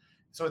struggle.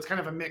 So it's kind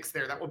of a mix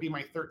there. That will be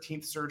my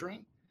 13th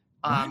surgery.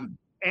 And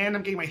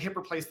I'm getting my hip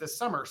replaced this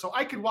summer. So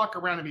I could walk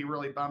around and be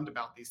really bummed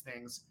about these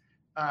things.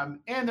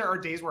 And there are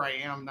days where I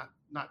am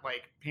not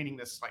like painting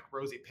this like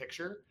rosy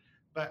picture.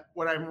 But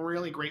what I'm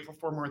really grateful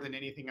for more than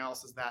anything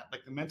else is that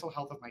like the mental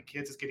health of my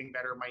kids is getting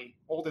better. My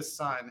oldest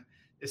son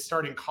is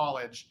starting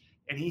college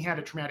and he had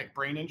a traumatic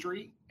brain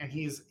injury and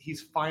he's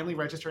finally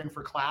registering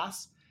for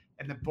class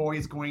and the boy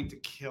is going to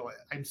kill it.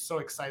 I'm so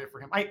excited for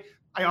him. I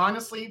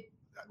honestly,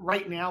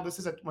 right now, this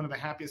is one of the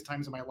happiest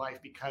times of my life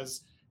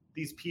because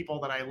these people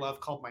that I love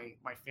called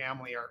my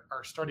family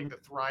are starting to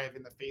thrive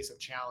in the face of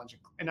challenge.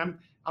 And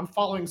I'm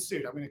following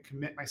suit. I'm going to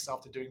commit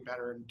myself to doing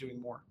better and doing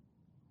more.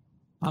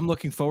 I'm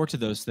looking forward to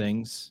those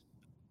things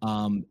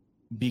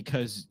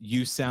because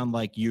you sound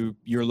like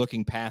you're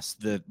looking past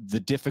the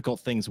difficult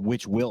things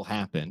which will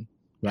happen,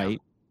 right? Yeah.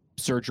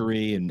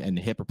 Surgery and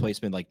hip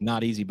replacement, like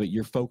not easy, but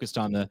you're focused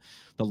on the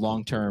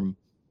long-term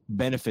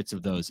benefits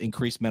of those,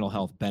 increased mental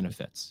health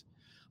benefits.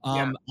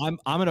 I'm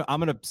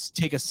gonna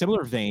take a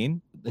similar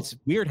vein. It's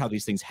weird how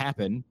these things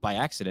happen by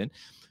accident.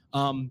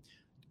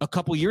 A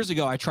couple years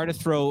ago, I tried to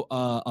throw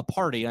a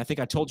party. And I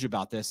think I told you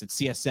about this at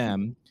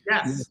CSM.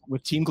 Yes.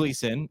 With Team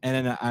Gleason,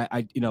 and then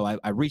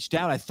I reached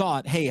out. I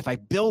thought, hey, if I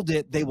build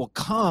it, they will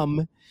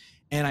come.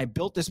 And I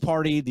built this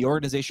party. The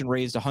organization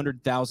raised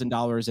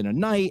 $100,000 in a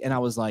night, and I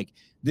was like,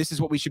 this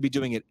is what we should be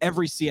doing at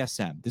every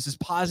CSM. This is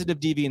positive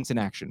deviance in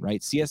action,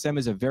 right? CSM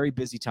is a very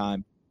busy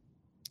time.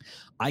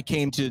 I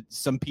came to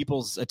some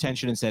people's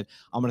attention and said,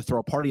 I'm going to throw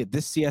a party at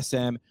this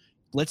CSM.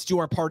 Let's do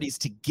our parties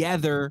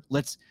together.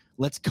 Let's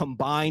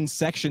combine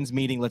sections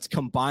meeting. Let's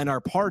combine our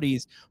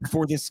parties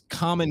for this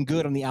common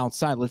good on the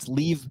outside. Let's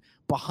leave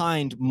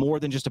behind more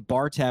than just a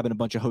bar tab and a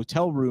bunch of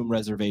hotel room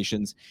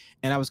reservations.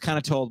 And I was kind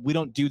of told, we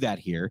don't do that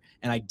here.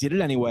 And I did it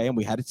anyway, and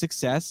we had a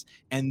success.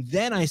 And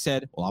then I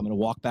said, well, I'm going to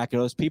walk back to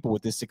those people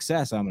with this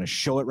success. I'm going to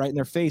show it right in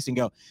their face and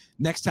go,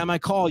 next time I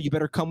call, you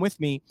better come with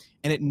me.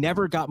 And it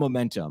never got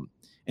momentum.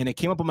 And it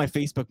came up on my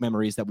Facebook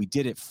memories that we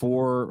did it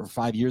 4 or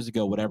 5 years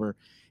ago, whatever.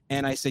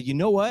 And I said, you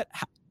know what?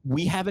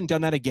 We haven't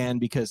done that again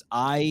because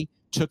I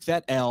took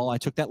that L, I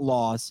took that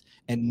loss,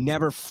 and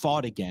never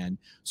fought again.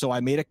 So I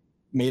made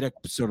a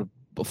sort of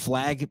a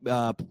flag,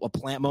 a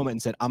plant moment,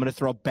 and said, I'm going to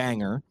throw a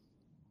banger.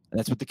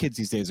 That's what the kids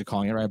these days are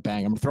calling it, right? A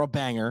banger. I'm going to throw a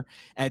banger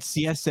at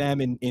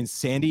CSM in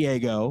San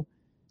Diego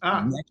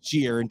next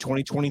year in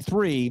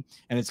 2023,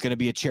 and it's going to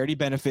be a charity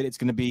benefit. It's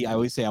going to be, I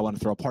always say, I want to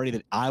throw a party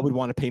that I would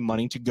want to pay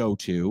money to go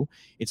to.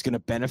 It's going to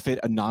benefit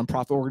a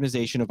nonprofit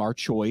organization of our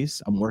choice.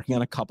 I'm working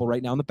on a couple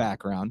right now in the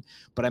background,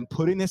 but I'm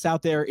putting this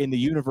out there in the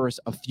universe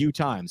a few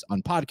times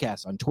on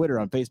podcasts, on Twitter,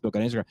 on Facebook,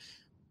 on Instagram,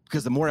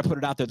 because the more I put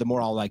it out there, the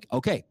more I'll like,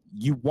 okay,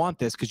 you want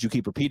this because you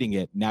keep repeating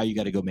it. Now you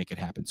got to go make it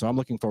happen. So I'm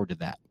looking forward to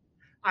that.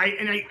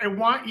 I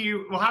want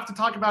you, we'll have to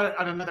talk about it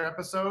on another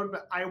episode,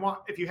 but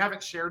if you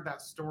haven't shared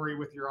that story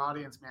with your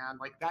audience, man,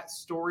 like that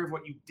story of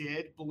what you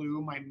did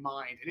blew my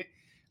mind. And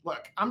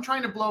look, I'm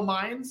trying to blow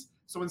minds.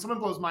 So when someone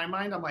blows my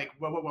mind, I'm like,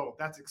 whoa,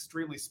 that's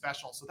extremely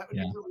special. So that would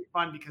be really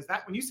fun because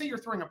when you say you're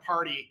throwing a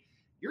party,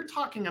 you're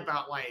talking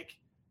about like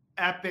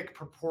epic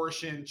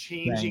proportion,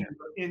 changing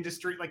the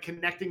industry, like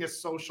connecting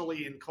us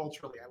socially and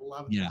culturally. I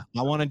love that. Yeah,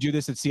 I want to do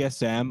this at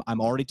CSM.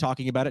 I'm already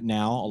talking about it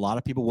now. A lot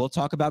of people will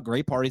talk about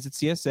great parties at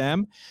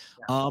CSM.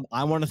 Yeah.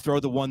 I want to throw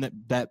the one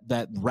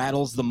that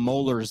rattles the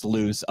molars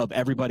loose of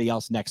everybody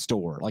else next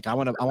door. Like I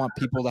want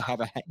people to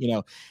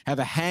have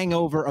a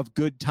hangover of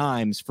good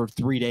times for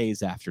 3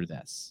 days after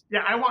this.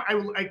 Yeah,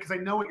 because I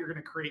know what you're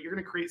going to create. You're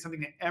going to create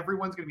something that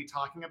everyone's going to be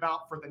talking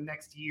about for the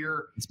next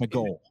year. It's my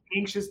goal.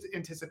 Anxious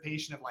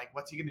anticipation of like,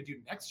 what's he going to do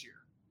next year?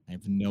 I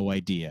have no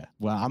idea.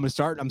 Well, I'm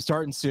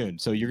starting soon.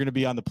 So you're going to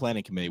be on the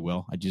planning committee,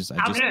 Will. I just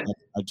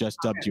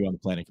dubbed you on the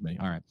planning committee.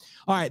 All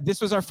right.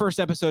 This was our first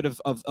episode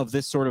of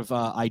this sort of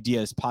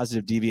ideas,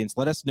 positive deviance.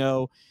 Let us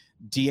know,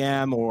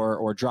 DM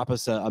or drop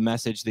us a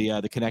message.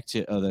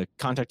 The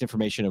contact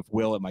information of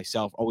Will and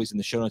myself always in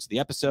the show notes of the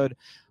episode.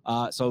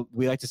 So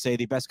we like to say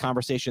the best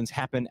conversations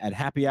happen at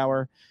happy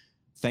hour.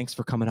 Thanks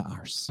for coming to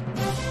ours.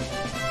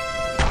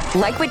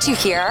 Like what you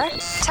hear?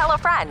 Tell a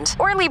friend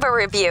or leave a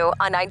review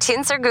on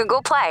iTunes or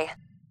Google Play.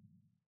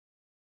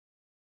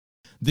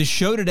 The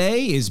show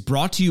today is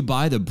brought to you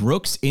by the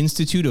Brooks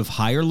Institute of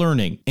Higher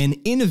Learning, an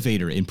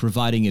innovator in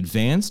providing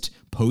advanced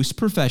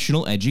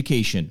post-professional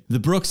education. The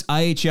Brooks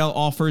IHL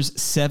offers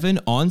 7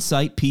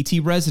 on-site PT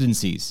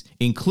residencies,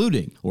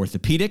 including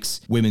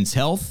orthopedics, women's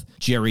health,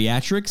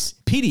 geriatrics,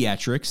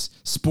 pediatrics,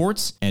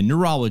 sports, and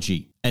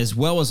neurology, as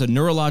well as a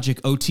neurologic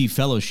OT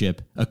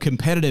fellowship, a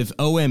competitive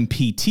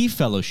OMPT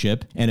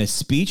fellowship, and a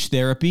speech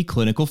therapy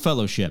clinical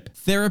fellowship.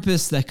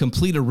 Therapists that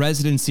complete a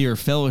residency or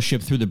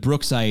fellowship through the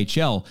Brooks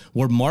IHL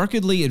will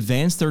markedly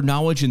advance their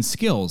knowledge and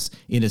skills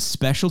in a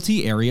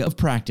specialty area of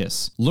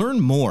practice. Learn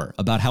more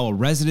about how a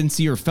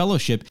residency or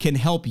fellowship can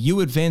help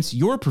you advance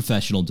your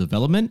professional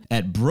development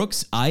at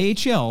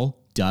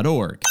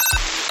brooksihl.org.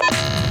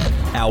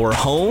 Our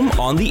home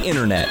on the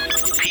internet.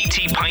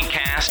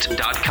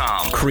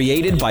 PTPintcast.com.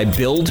 Created by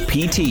Build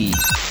PT.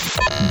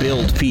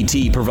 Build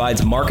PT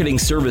provides marketing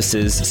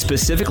services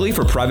specifically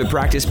for private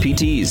practice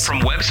PTs.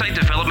 From website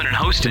development and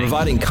hosting,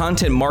 Providing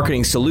content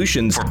marketing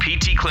solutions for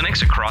PT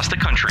clinics across the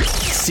country.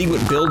 See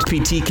what Build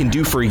PT can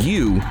do for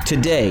you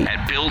today.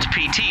 At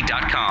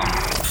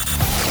buildpt.com.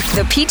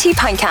 The PT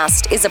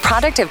Pintcast is a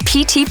product of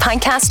PT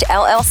Pintcast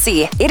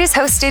LLC. It is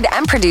hosted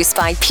and produced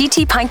by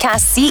PT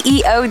Pintcast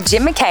CEO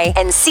Jim McKay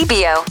and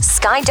CBO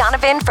Sky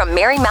Donovan from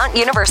Marymount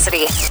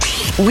University.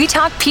 We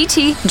talk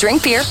PT,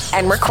 drink beer,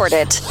 and record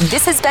it.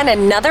 This has been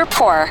another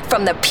pour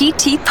from the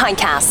PT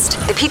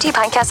Pintcast. The PT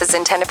Pintcast is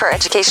intended for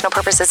educational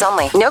purposes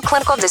only. No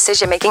clinical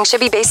decision making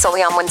should be based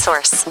solely on one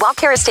source. While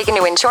care is taken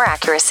to ensure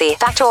accuracy,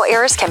 factual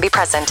errors can be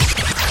present.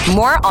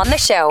 More on the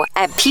show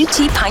at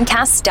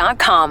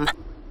ptpintcast.com.